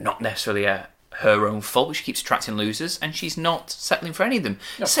 not necessarily her own fault, but she keeps attracting losers, and she's not settling for any of them.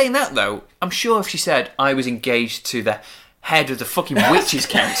 Yep. Saying that, though, I'm sure if she said, I was engaged to the head of the fucking Witches'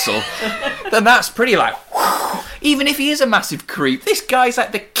 Council, then that's pretty like, whew. Even if he is a massive creep, this guy's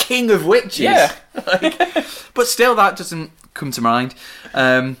like the king of witches. Yeah. But still, that doesn't come to mind.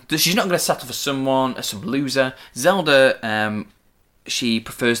 That she's not going to settle for some loser. Zelda, she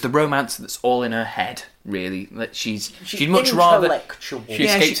prefers the romance that's all in her head, really. That she'd much rather... She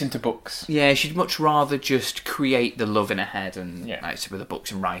escapes into books. Yeah, she'd much rather just create the love in her head and with the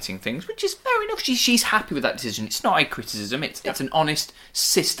books and writing things, which is fair enough. She's happy with that decision. It's not a criticism. It's an honest,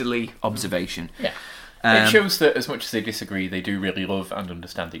 sisterly observation. Yeah. It shows that as much as they disagree, they do really love and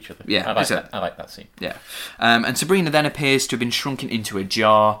understand each other. Yeah, I like that scene. Yeah. And Sabrina then appears to have been shrunken into a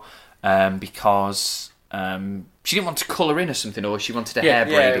jar because she didn't want to colour in or something, or she wanted a hair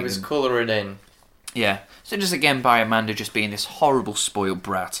braiding. Yeah, it was colouring in. Yeah. So just again by Amanda just being this horrible spoiled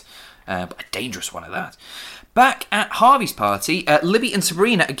brat, but a dangerous one at that. Back at Harvey's party, Libby and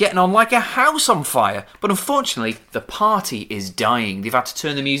Sabrina are getting on like a house on fire. But unfortunately, the party is dying. They've had to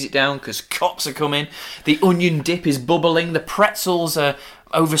turn the music down because cops are coming. The onion dip is bubbling. The pretzels are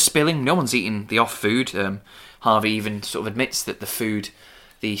overspilling. No one's eating the off food. Harvey even sort of admits that the food,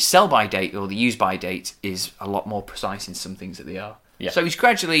 the sell-by date or the use-by date, is a lot more precise in some things that they are. Yeah. So he's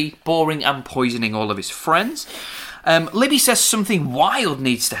gradually boring and poisoning all of his friends. Libby says something wild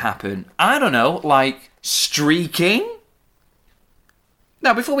needs to happen. I don't know, like streaking?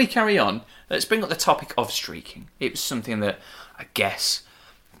 Now, before we carry on, let's bring up the topic of streaking. It was something that I guess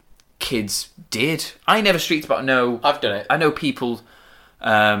kids did. I never streaked, but I've done it. I know people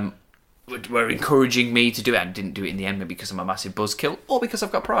were encouraging me to do it. I didn't do it in the end, maybe because I'm a massive buzzkill or because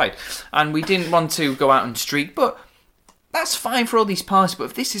I've got pride. And we didn't want to go out and streak, but that's fine for all these parties, but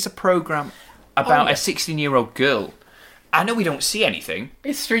if this is a programme about a 16-year-old girl, I know we don't see anything.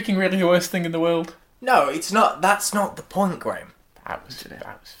 Is streaking really the worst thing in the world? No, it's not. That's not the point, Graham. I was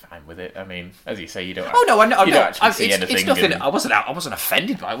fine with it. I mean, as you say, you don't. Oh no, I know. You don't actually see anything. It's nothing. I wasn't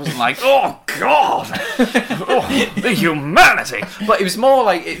offended by it. I wasn't like, oh God, oh, the humanity. But it was more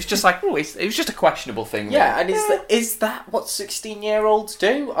like it was just like, oh, it was just a questionable thing. Yeah, really. and is that what 16-year-olds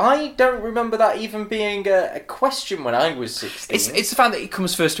do? I don't remember that even being a question when I was 16. It's the fact that it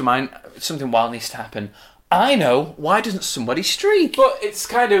comes first to mind. Something wild needs to happen. I know. Why doesn't somebody streak? But it's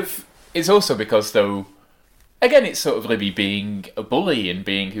kind of. It's also because though. Again, it's sort of Libby being a bully and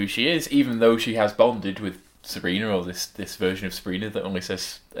being who she is, even though she has bonded with Sabrina, or this version of Sabrina that only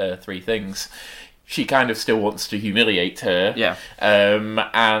says 3 things. She kind of still wants to humiliate her. Yeah.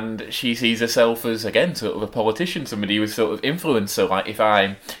 And she sees herself as, again, sort of a politician, somebody with sort of influence. So, like, if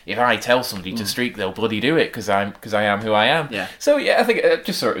I tell somebody to streak, they'll bloody do it because I am who I am. Yeah. So, yeah, I think it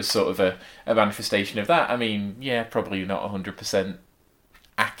just sort of a manifestation of that. I mean, yeah, probably not 100%.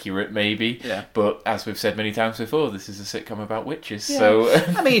 Accurate, maybe. Yeah. But as we've said many times before, this is a sitcom about witches, Yeah. so...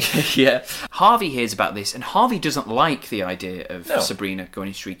 I mean, yeah. Harvey hears about this, and Harvey doesn't like the idea of Sabrina going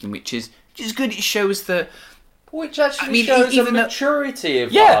and streaking, which is good. It shows that... Which actually shows even the maturity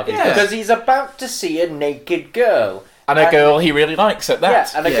of Yeah, Harvey, yeah. because he's about to see a naked girl. And a girl he really likes at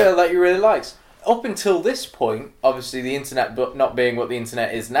that. Yeah, and a girl that he really likes. Up until this point, obviously the internet not being what the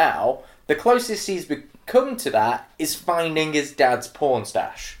internet is now, the closest he's become to that is finding his dad's porn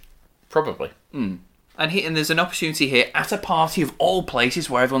stash. Probably. And there's an opportunity here at a party of all places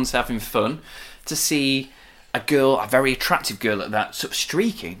where everyone's having fun to see a girl, a very attractive girl at that, sort of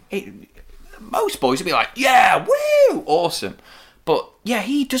streaking. Most boys would be like, yeah, woo, awesome. But yeah,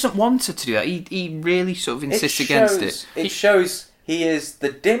 he doesn't want her to do that. He really sort of insists against it. It shows he is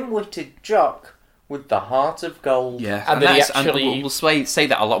the dim-witted jock with the heart of gold. Yeah, And then he actually... we'll say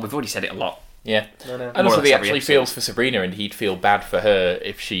that a lot. We've already said it a lot. Yeah. No. And also More or he less every actually episode. feels for Sabrina, and he'd feel bad for her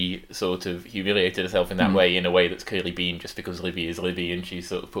if she sort of humiliated herself in that way, in a way that's clearly been just because Libby is Libby and she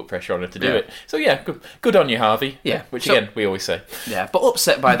sort of put pressure on her to do it. So yeah, good on you, Harvey. Yeah. Which So- again, we always say. Yeah, but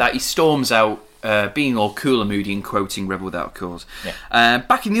upset by that, he storms out, being all cool and moody and quoting Rebel Without a Cause. Yeah.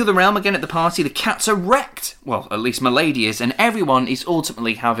 Back in the other realm, again at the party, the cats are wrecked. Well, at least Milady is, and everyone is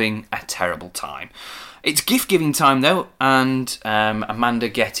ultimately having a terrible time. It's gift-giving time, though, and Amanda,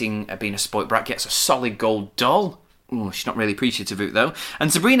 being a spoilt brat, gets a solid gold doll. Ooh, she's not really appreciative of it, though.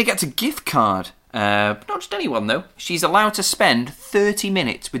 And Sabrina gets a gift card. Not just anyone, though. She's allowed to spend 30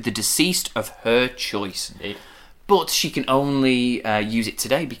 minutes with the deceased of her choice. Indeed. But she can only use it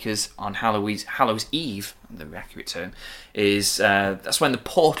today because on Hallows Eve, the accurate term, is that's when the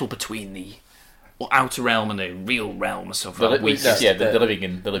portal between the outer realm and the real realm and stuff like that. The living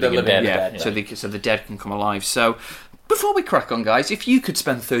and dead. Yeah, so the dead can come alive. So before we crack on, guys, if you could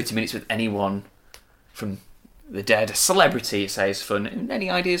spend 30 minutes with anyone from the dead, a celebrity, say, is fun. Any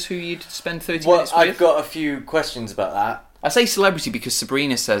ideas who you'd spend 30 minutes with? I've got a few questions about that. I say celebrity because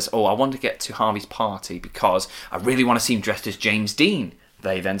Sabrina says, I want to get to Harvey's party because I really want to see him dressed as James Dean.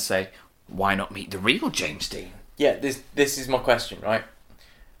 They then say, why not meet the real James Dean? Yeah, this is my question, right?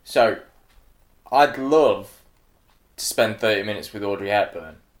 So, I'd love to spend 30 minutes with Audrey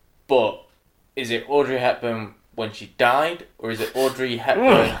Hepburn, but is it Audrey Hepburn when she died, or is it Audrey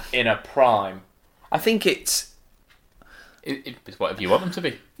Hepburn in her prime? I think it's... It's whatever you want them to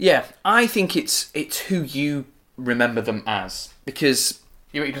be. Yeah, I think it's who you remember them as, because...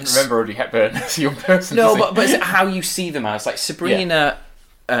 You don't remember Audrey Hepburn as a young person. No, does he? but is it how you see them as? Like, Sabrina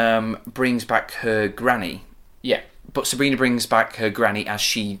brings back her granny. Yeah. But Sabrina brings back her granny as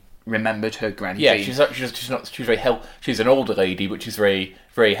she remembered her granny. Yeah, being. she's very she's an older lady, but she's very,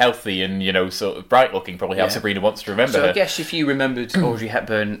 very healthy and, sort of bright looking, probably how Sabrina wants to remember So her. I guess if you remembered Audrey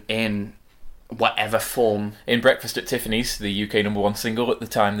Hepburn in whatever form... In Breakfast at Tiffany's, the UK #1 single at the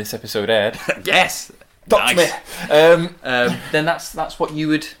time this episode aired. Yes! Nice. Then that's what you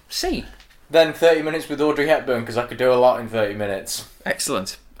would see. Then 30 minutes with Audrey Hepburn, because I could do a lot in 30 minutes.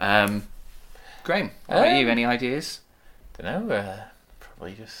 Excellent. Graham, what about you? Any ideas? Don't know,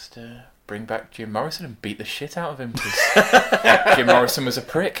 probably just bring back Jim Morrison and beat the shit out of him, because Jim Morrison was a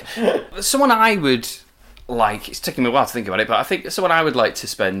prick. Someone I would like, it's taking me a while to think about it, but I think someone I would like to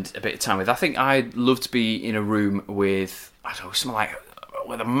spend a bit of time with, I think I'd love to be in a room with, I don't know, someone like,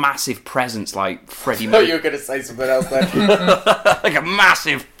 with a massive presence like Freddie No, Mercury. you were going to say something else then. Like a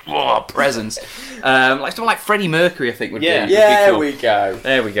massive presence. Like someone like Freddie Mercury, I think would be There cool. we go.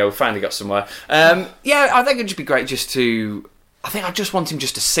 There we go, finally got somewhere. I think it'd just be great just to... I think I just want him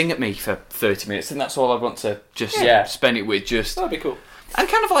just to sing at me for 30 minutes, and that's all I'd want to just spend it with. Just That'd be cool. and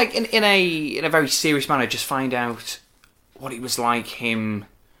kind of like in a very serious manner, just find out what it was like him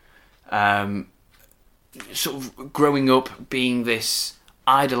sort of growing up being this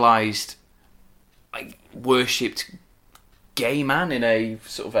idolised, like, worshipped gay man in a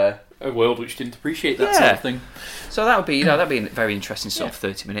sort of a world which didn't appreciate that sort of thing. So that would be, that'd be a very interesting sort of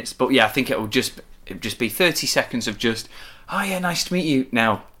 30 minutes. But yeah, I think it'd just be 30 seconds of just, oh yeah, nice to meet you.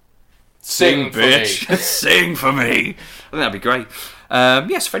 Now, Sing for bitch. me. Sing for me. I think that'd be great.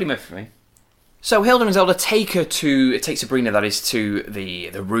 Yes, Freddie Mercury for me. So Hilda and Zelda take Sabrina, that is, to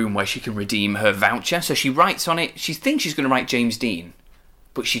the room where she can redeem her voucher. So she writes on it, she thinks she's going to write James Dean,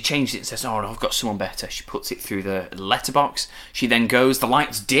 but she changed it and says, oh, no, I've got someone better. She puts it through the letterbox. She then goes, the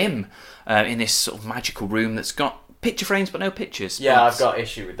lights dim in this sort of magical room that's got picture frames but no pictures. Yeah, I've got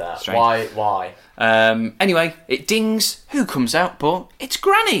issue with that. Strange. Why? Anyway, it dings. Who comes out? But it's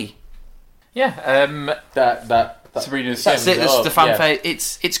Granny. Yeah, Sabrina's... That's it. That's the fanfare. Yeah.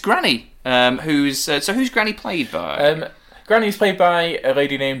 It's Granny. Who's Granny played by? Granny's played by a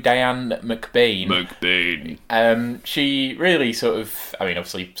lady named Diane McBain. She really sort of, I mean,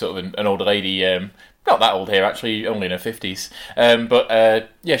 obviously sort of an older lady, not that old here actually, only in her 50s. But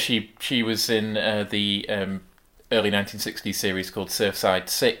yeah, she was in the early 1960s series called Surfside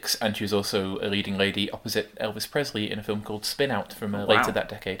 6, and she was also a leading lady opposite Elvis Presley in a film called Spin Out from later that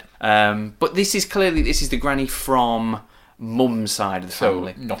decade. But this is the Granny from Mum's side of the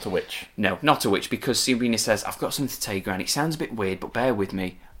family. So, not a witch. No, not a witch, because Sabrina says, I've got something to tell you, Granny. It sounds a bit weird, but bear with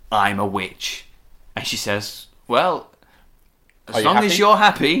me. I'm a witch. And she says, well, as long as you're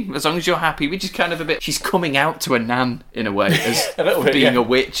happy, which is kind of a bit... She's coming out to a nan, in a way, as being a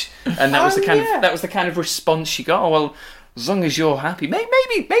witch. And that was the kind of response she got. Oh, well, as long as you're happy.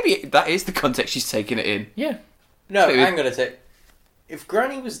 Maybe that is the context she's taking it in. Yeah. No, hang on a sec. If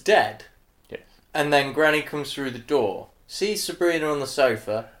Granny was dead, and then Granny comes through the door, sees Sabrina on the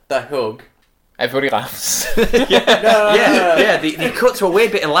sofa, they hug. Everybody laughs. Yeah. They cut to a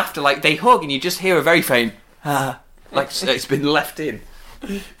weird bit of laughter, like they hug, and you just hear a very faint, like it's been left in.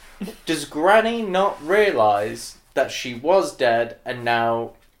 Does Granny not realise that she was dead and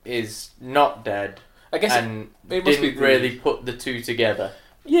now is not dead? I guess and it must didn't be really put the two together.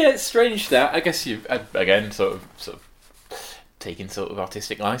 Yeah, it's strange that. I guess you again sort of taking sort of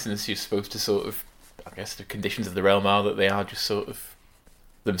artistic license. You're supposed to sort of, I guess the conditions of the realm are that they are just sort of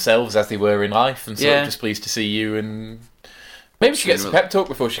themselves as they were in life, and sort of just pleased to see you. And maybe she gets a pep talk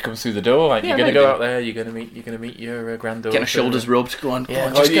before she comes through the door. Like, you're gonna go out there, you're gonna meet your granddaughter. Getting her shoulders rubbed. Go on,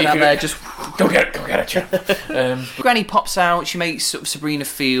 Yeah, just get out there. Just go get a chap. Granny pops out. She makes sort of Sabrina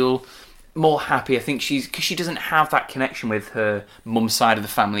feel more happy. I think because she doesn't have that connection with her mum's side of the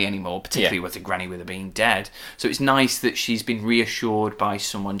family anymore, particularly with the Granny with her being dead. So it's nice that she's been reassured by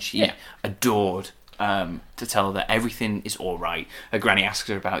someone she adored. To tell her that everything is all right. Her Granny asks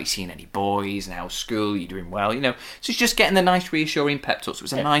her about, you seen any boys, and how's school, you doing well, So she's just getting the nice reassuring pep talk. So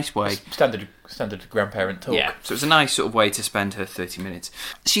it's a nice way. Standard grandparent talk. Yeah, so it's a nice sort of way to spend her 30 minutes.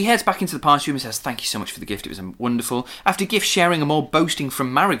 She heads back into the party room and says, thank you so much for the gift, it was wonderful. After gift sharing and more boasting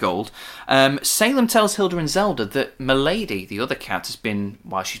from Marigold, Salem tells Hilda and Zelda that Milady, the other cat,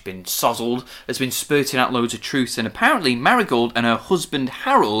 while she's been sozzled, has been spurting out loads of truths, and apparently Marigold and her husband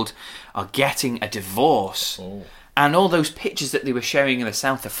Harold are getting a divorce. Oh. And all those pictures that they were sharing in the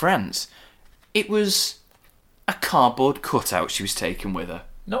south of France, it was a cardboard cutout she was taking with her.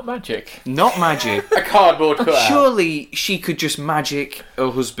 Not magic. Not magic. A cardboard cutout. Surely she could just magic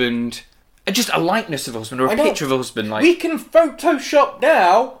her husband, just a likeness of her husband, or a picture of her husband. Like, we can Photoshop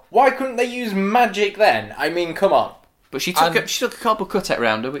now. Why couldn't they use magic then? I mean, come on. But she took a cardboard cutout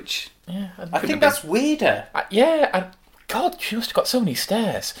around her, which I think that's weirder. God, she must have got so many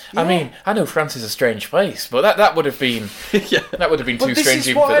stares. Yeah. I mean, I know France is a strange place, but that would have been that would have been too strange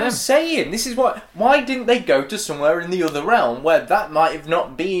even for them. This is what I'm saying. This is why didn't they go to somewhere in the other realm where that might have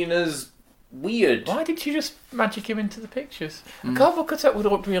not been as weird? Why didn't you just magic him into the pictures? A cardboard cutout would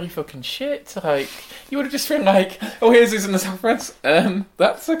have looked really fucking shit. Like, you would have just been like, oh, here's his in the South of France.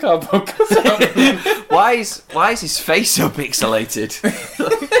 That's a cardboard cutout. Why is his face so pixelated?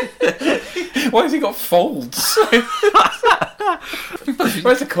 Why has he got folds?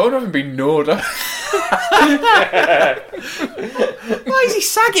 Where's the corner of him being gnawed up? Why is he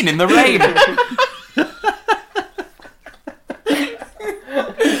sagging in the rain?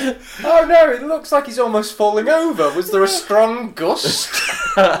 Oh no, it looks like he's almost falling over. Was there a strong gust?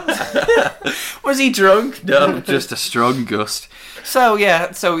 Was he drunk? No, just a strong gust. So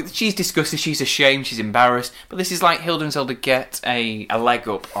she's disgusted, she's ashamed, she's embarrassed, but this is like Hilda and Zelda get a leg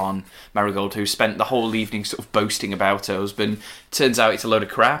up on Marigold, who spent the whole evening sort of boasting about her husband. Turns out it's a load of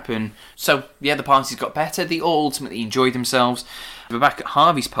crap, and so, the party's got better, they all ultimately enjoyed themselves. We're back at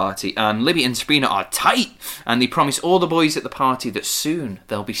Harvey's party, and Libby and Sabrina are tight, and they promise all the boys at the party that soon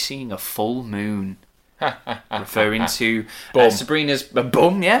they'll be seeing a full moon. Referring to Sabrina's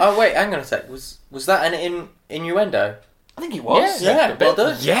bum, yeah? Oh, wait, hang on a sec. Was that an innuendo? I think it was. Yeah, well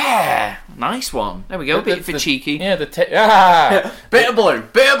done. Yeah, nice one. There we go, bit for cheeky. Yeah, Bit of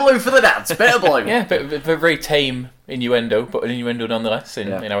blue for the dads, bit of blue. Yeah, but very tame innuendo, but an innuendo nonetheless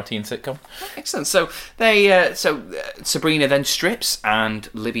in our teen sitcom. Excellent. So Sabrina then strips, and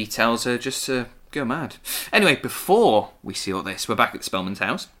Libby tells her just to go mad. Anyway, before we see all this, we're back at the Spellman's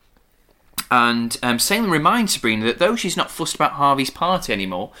house. And Salem reminds Sabrina that though she's not fussed about Harvey's party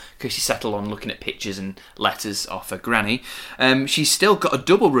anymore, because she's settled on looking at pictures and letters off her granny, she's still got a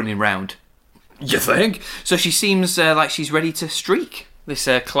double running round. You think? So she seems like she's ready to streak this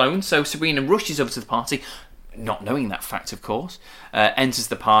clone. So Sabrina rushes over to the party, not knowing that fact, of course, enters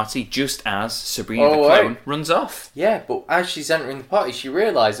the party just as Sabrina the clone runs off. Yeah, but as she's entering the party, she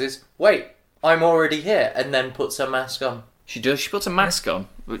realises, wait, I'm already here, and then puts her mask on. She does. She puts a mask on,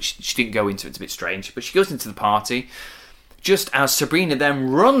 which she didn't go into. It's a bit strange. But she goes into the party just as Sabrina then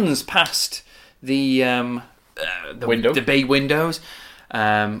runs past the window, the bay windows.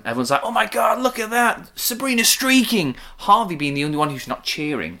 Everyone's like, "Oh my God, look at that! Sabrina streaking!" Harvey being the only one who's not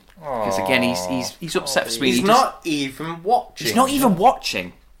cheering because again he's upset for Sabrina. He's not even watching. He's not even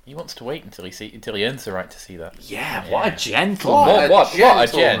watching. He wants to wait until he earns the right to see that. Yeah, what a gentleman! What a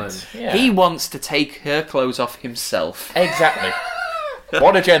gent! Yeah. He wants to take her clothes off himself. Exactly.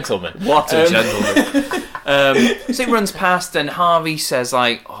 What a gentleman! What a gentleman! So he runs past, and Harvey says,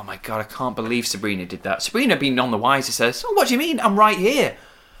 like, "Oh my God, I can't believe Sabrina did that." Sabrina, being none the wiser, says, "Oh, what do you mean? I'm right here."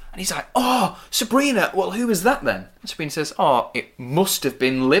 And he's like, "Oh, Sabrina, well, who was that then?" And Sabrina says, "Oh, it must have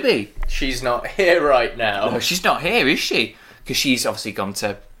been Libby." She's not here right now. No, she's not here, is she? Because she's obviously gone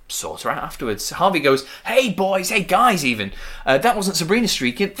to sort her out afterwards. Harvey goes, "Hey boys, hey guys even, that wasn't Sabrina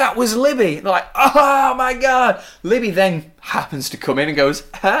streaking, that was Libby." They're like, "Oh my God." Libby then happens to come in and goes,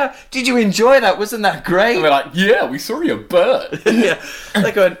 "Did you enjoy that? Wasn't that great?" And we're like, "Yeah, we saw your bird." Yeah.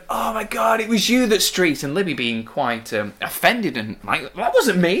 They're going, "Oh my God, it was you that streaked." And Libby being quite offended and like, that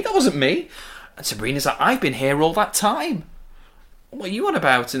wasn't me. And Sabrina's like, "I've been here all that time. What are you on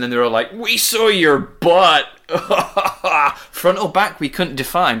about?" And then they're all like, "We saw your butt." Front or back, we couldn't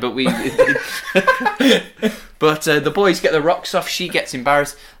define, but we... But the boys get the rocks off, she gets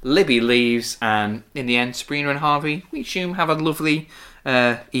embarrassed, Libby leaves, and in the end, Sabrina and Harvey, we assume, have a lovely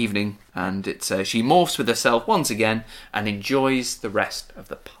evening, and it's she morphs with herself once again and enjoys the rest of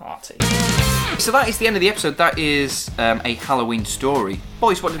the party. So that is the end of the episode. That is a Halloween story.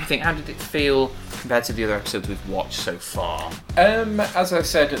 Boys, what did you think? How did it feel compared to the other episodes we've watched so far? As I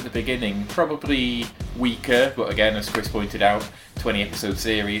said at the beginning, probably weaker, but again, as Chris pointed out, 20 episode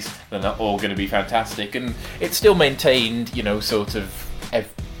series, they're not all going to be fantastic, and it's still maintained, sort of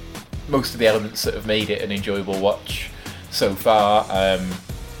most of the elements that have made it an enjoyable watch so far.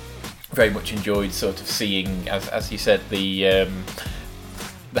 Very much enjoyed sort of seeing, as you said, the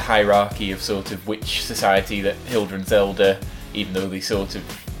hierarchy of sort of witch society that Hilda and Zelda, even though they sort of,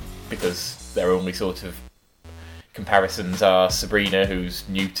 because their only sort of comparisons are Sabrina, who's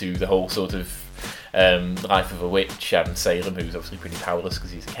new to the whole sort of life of a witch, and Salem, who's obviously pretty powerless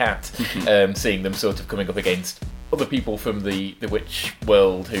because he's a cat, seeing them sort of coming up against other people from the witch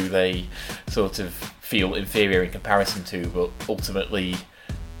world who they sort of feel inferior in comparison to, but ultimately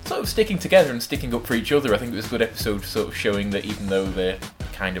sort of sticking together and sticking up for each other. I think it was a good episode sort of showing that even though they're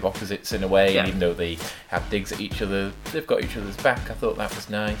kind of opposites in a way, and even though they have digs at each other, they've got each other's back. I thought that was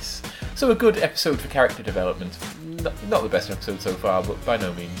nice. So a good episode for character development. Not the best episode so far, but by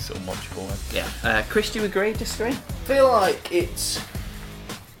no means unwatchable. Yeah. Chris, do you agree, disagree? I feel like it's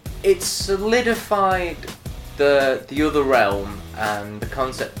solidified the other realm and the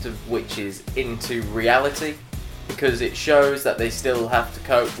concept of witches into reality, because it shows that they still have to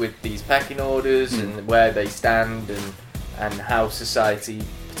cope with these pecking orders and where they stand and how society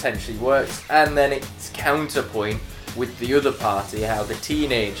potentially works, and then its counterpoint with the other party, how the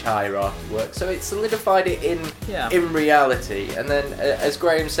teenage hierarchy works. So it solidified it in reality, and then as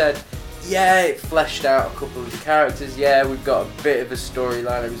Graham said, it fleshed out a couple of the characters. We've got a bit of a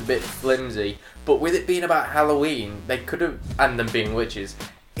storyline. It was a bit flimsy, but with it being about Halloween, they could have, and them being witches,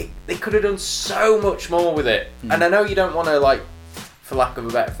 they could have done so much more with it. And I know you don't want to, like, for lack of a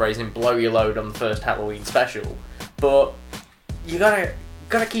better phrasing, blow your load on the first Halloween special, but you gotta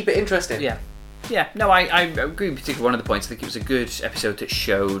keep it interesting. Yeah, no, I agree in particular. One of the points, I think it was a good episode that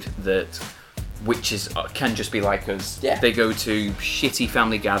showed that witches can just be like us. Yeah. They go to shitty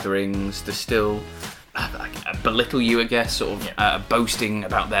family gatherings, they still belittle you, I guess, sort of boasting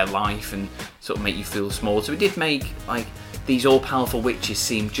about their life and sort of make you feel small. So it did make, like, these all-powerful witches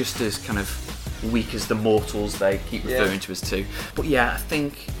seem just as kind of weak as the mortals they keep referring to us to. But yeah, I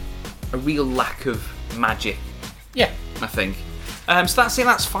think a real lack of magic. Yeah. I think. So that's it.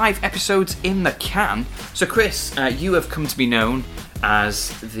 That's 5 episodes in the can. So Chris, you have come to be known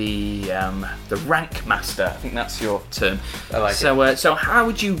as the rank master. I think that's your term. I like it. So how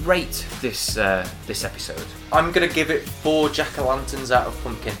would you rate this episode? I'm gonna give it 4 jack-o'-lanterns out of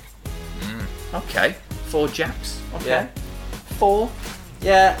pumpkin. Okay, 4 jacks. Okay, Yeah. 4.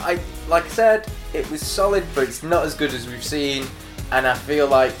 Yeah, like I said, it was solid, but it's not as good as we've seen. And I feel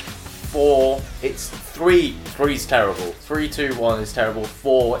like 4, it's 3. 3's terrible. 3, 2, 1 is terrible.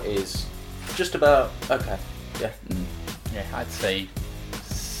 4 is just about okay. Yeah. Yeah, I'd say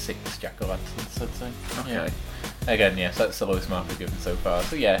 6 jack-o'-lanterns, I'd say. Okay. Yeah. Again, yes, that's the lowest mark we've given so far.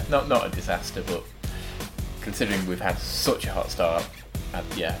 So yeah, not a disaster, but considering we've had such a hot start,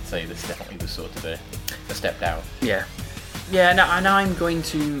 I'd say this definitely was sort of a step down. Yeah. Yeah, no, and I'm going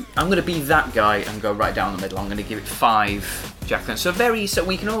to be that guy and go right down the middle. I'm going to give it 5 jack-o'-lanterns. So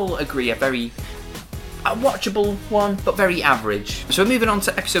we can all agree a very watchable one, but very average. So we're moving on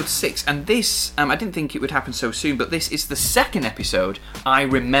to episode 6, and this, I didn't think it would happen so soon, but this is the second episode I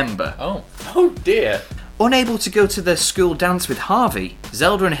remember. Oh dear. Unable to go to the school dance with Harvey,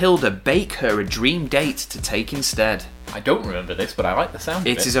 Zelda and Hilda bake her a dream date to take instead. I don't remember this, but I like the sound of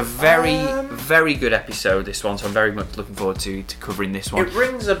it. It is a very, very good episode, this one, so I'm very much looking forward to covering this one. It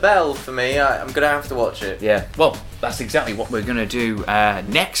rings a bell for me. I'm gonna have to watch it. Yeah, well, that's exactly what we're going to do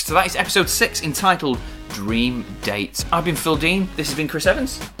next. So that is episode 6, entitled Dream Date. I've been Phil Dean, this has been Chris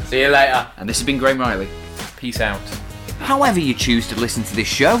Evans. See you later. And this has been Graham Riley. Peace out. However you choose to listen to this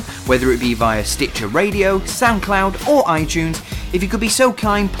show, whether it be via Stitcher Radio, SoundCloud or iTunes, if you could be so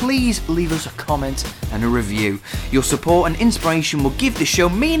kind, please leave us a comment and a review. Your support and inspiration will give this show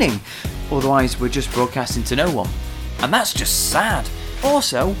meaning, otherwise we're just broadcasting to no one. And that's just sad.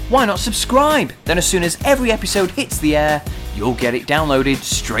 Also, why not subscribe? Then as soon as every episode hits the air, you'll get it downloaded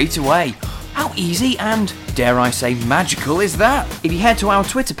straight away. How easy and, dare I say, magical is that? If you head to our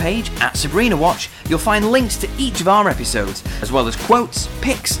Twitter page, @SabrinaWatch, you'll find links to each of our episodes, as well as quotes,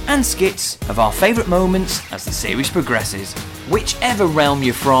 pics and skits of our favourite moments as the series progresses. Whichever realm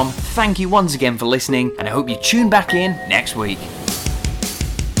you're from, thank you once again for listening, and I hope you tune back in next week.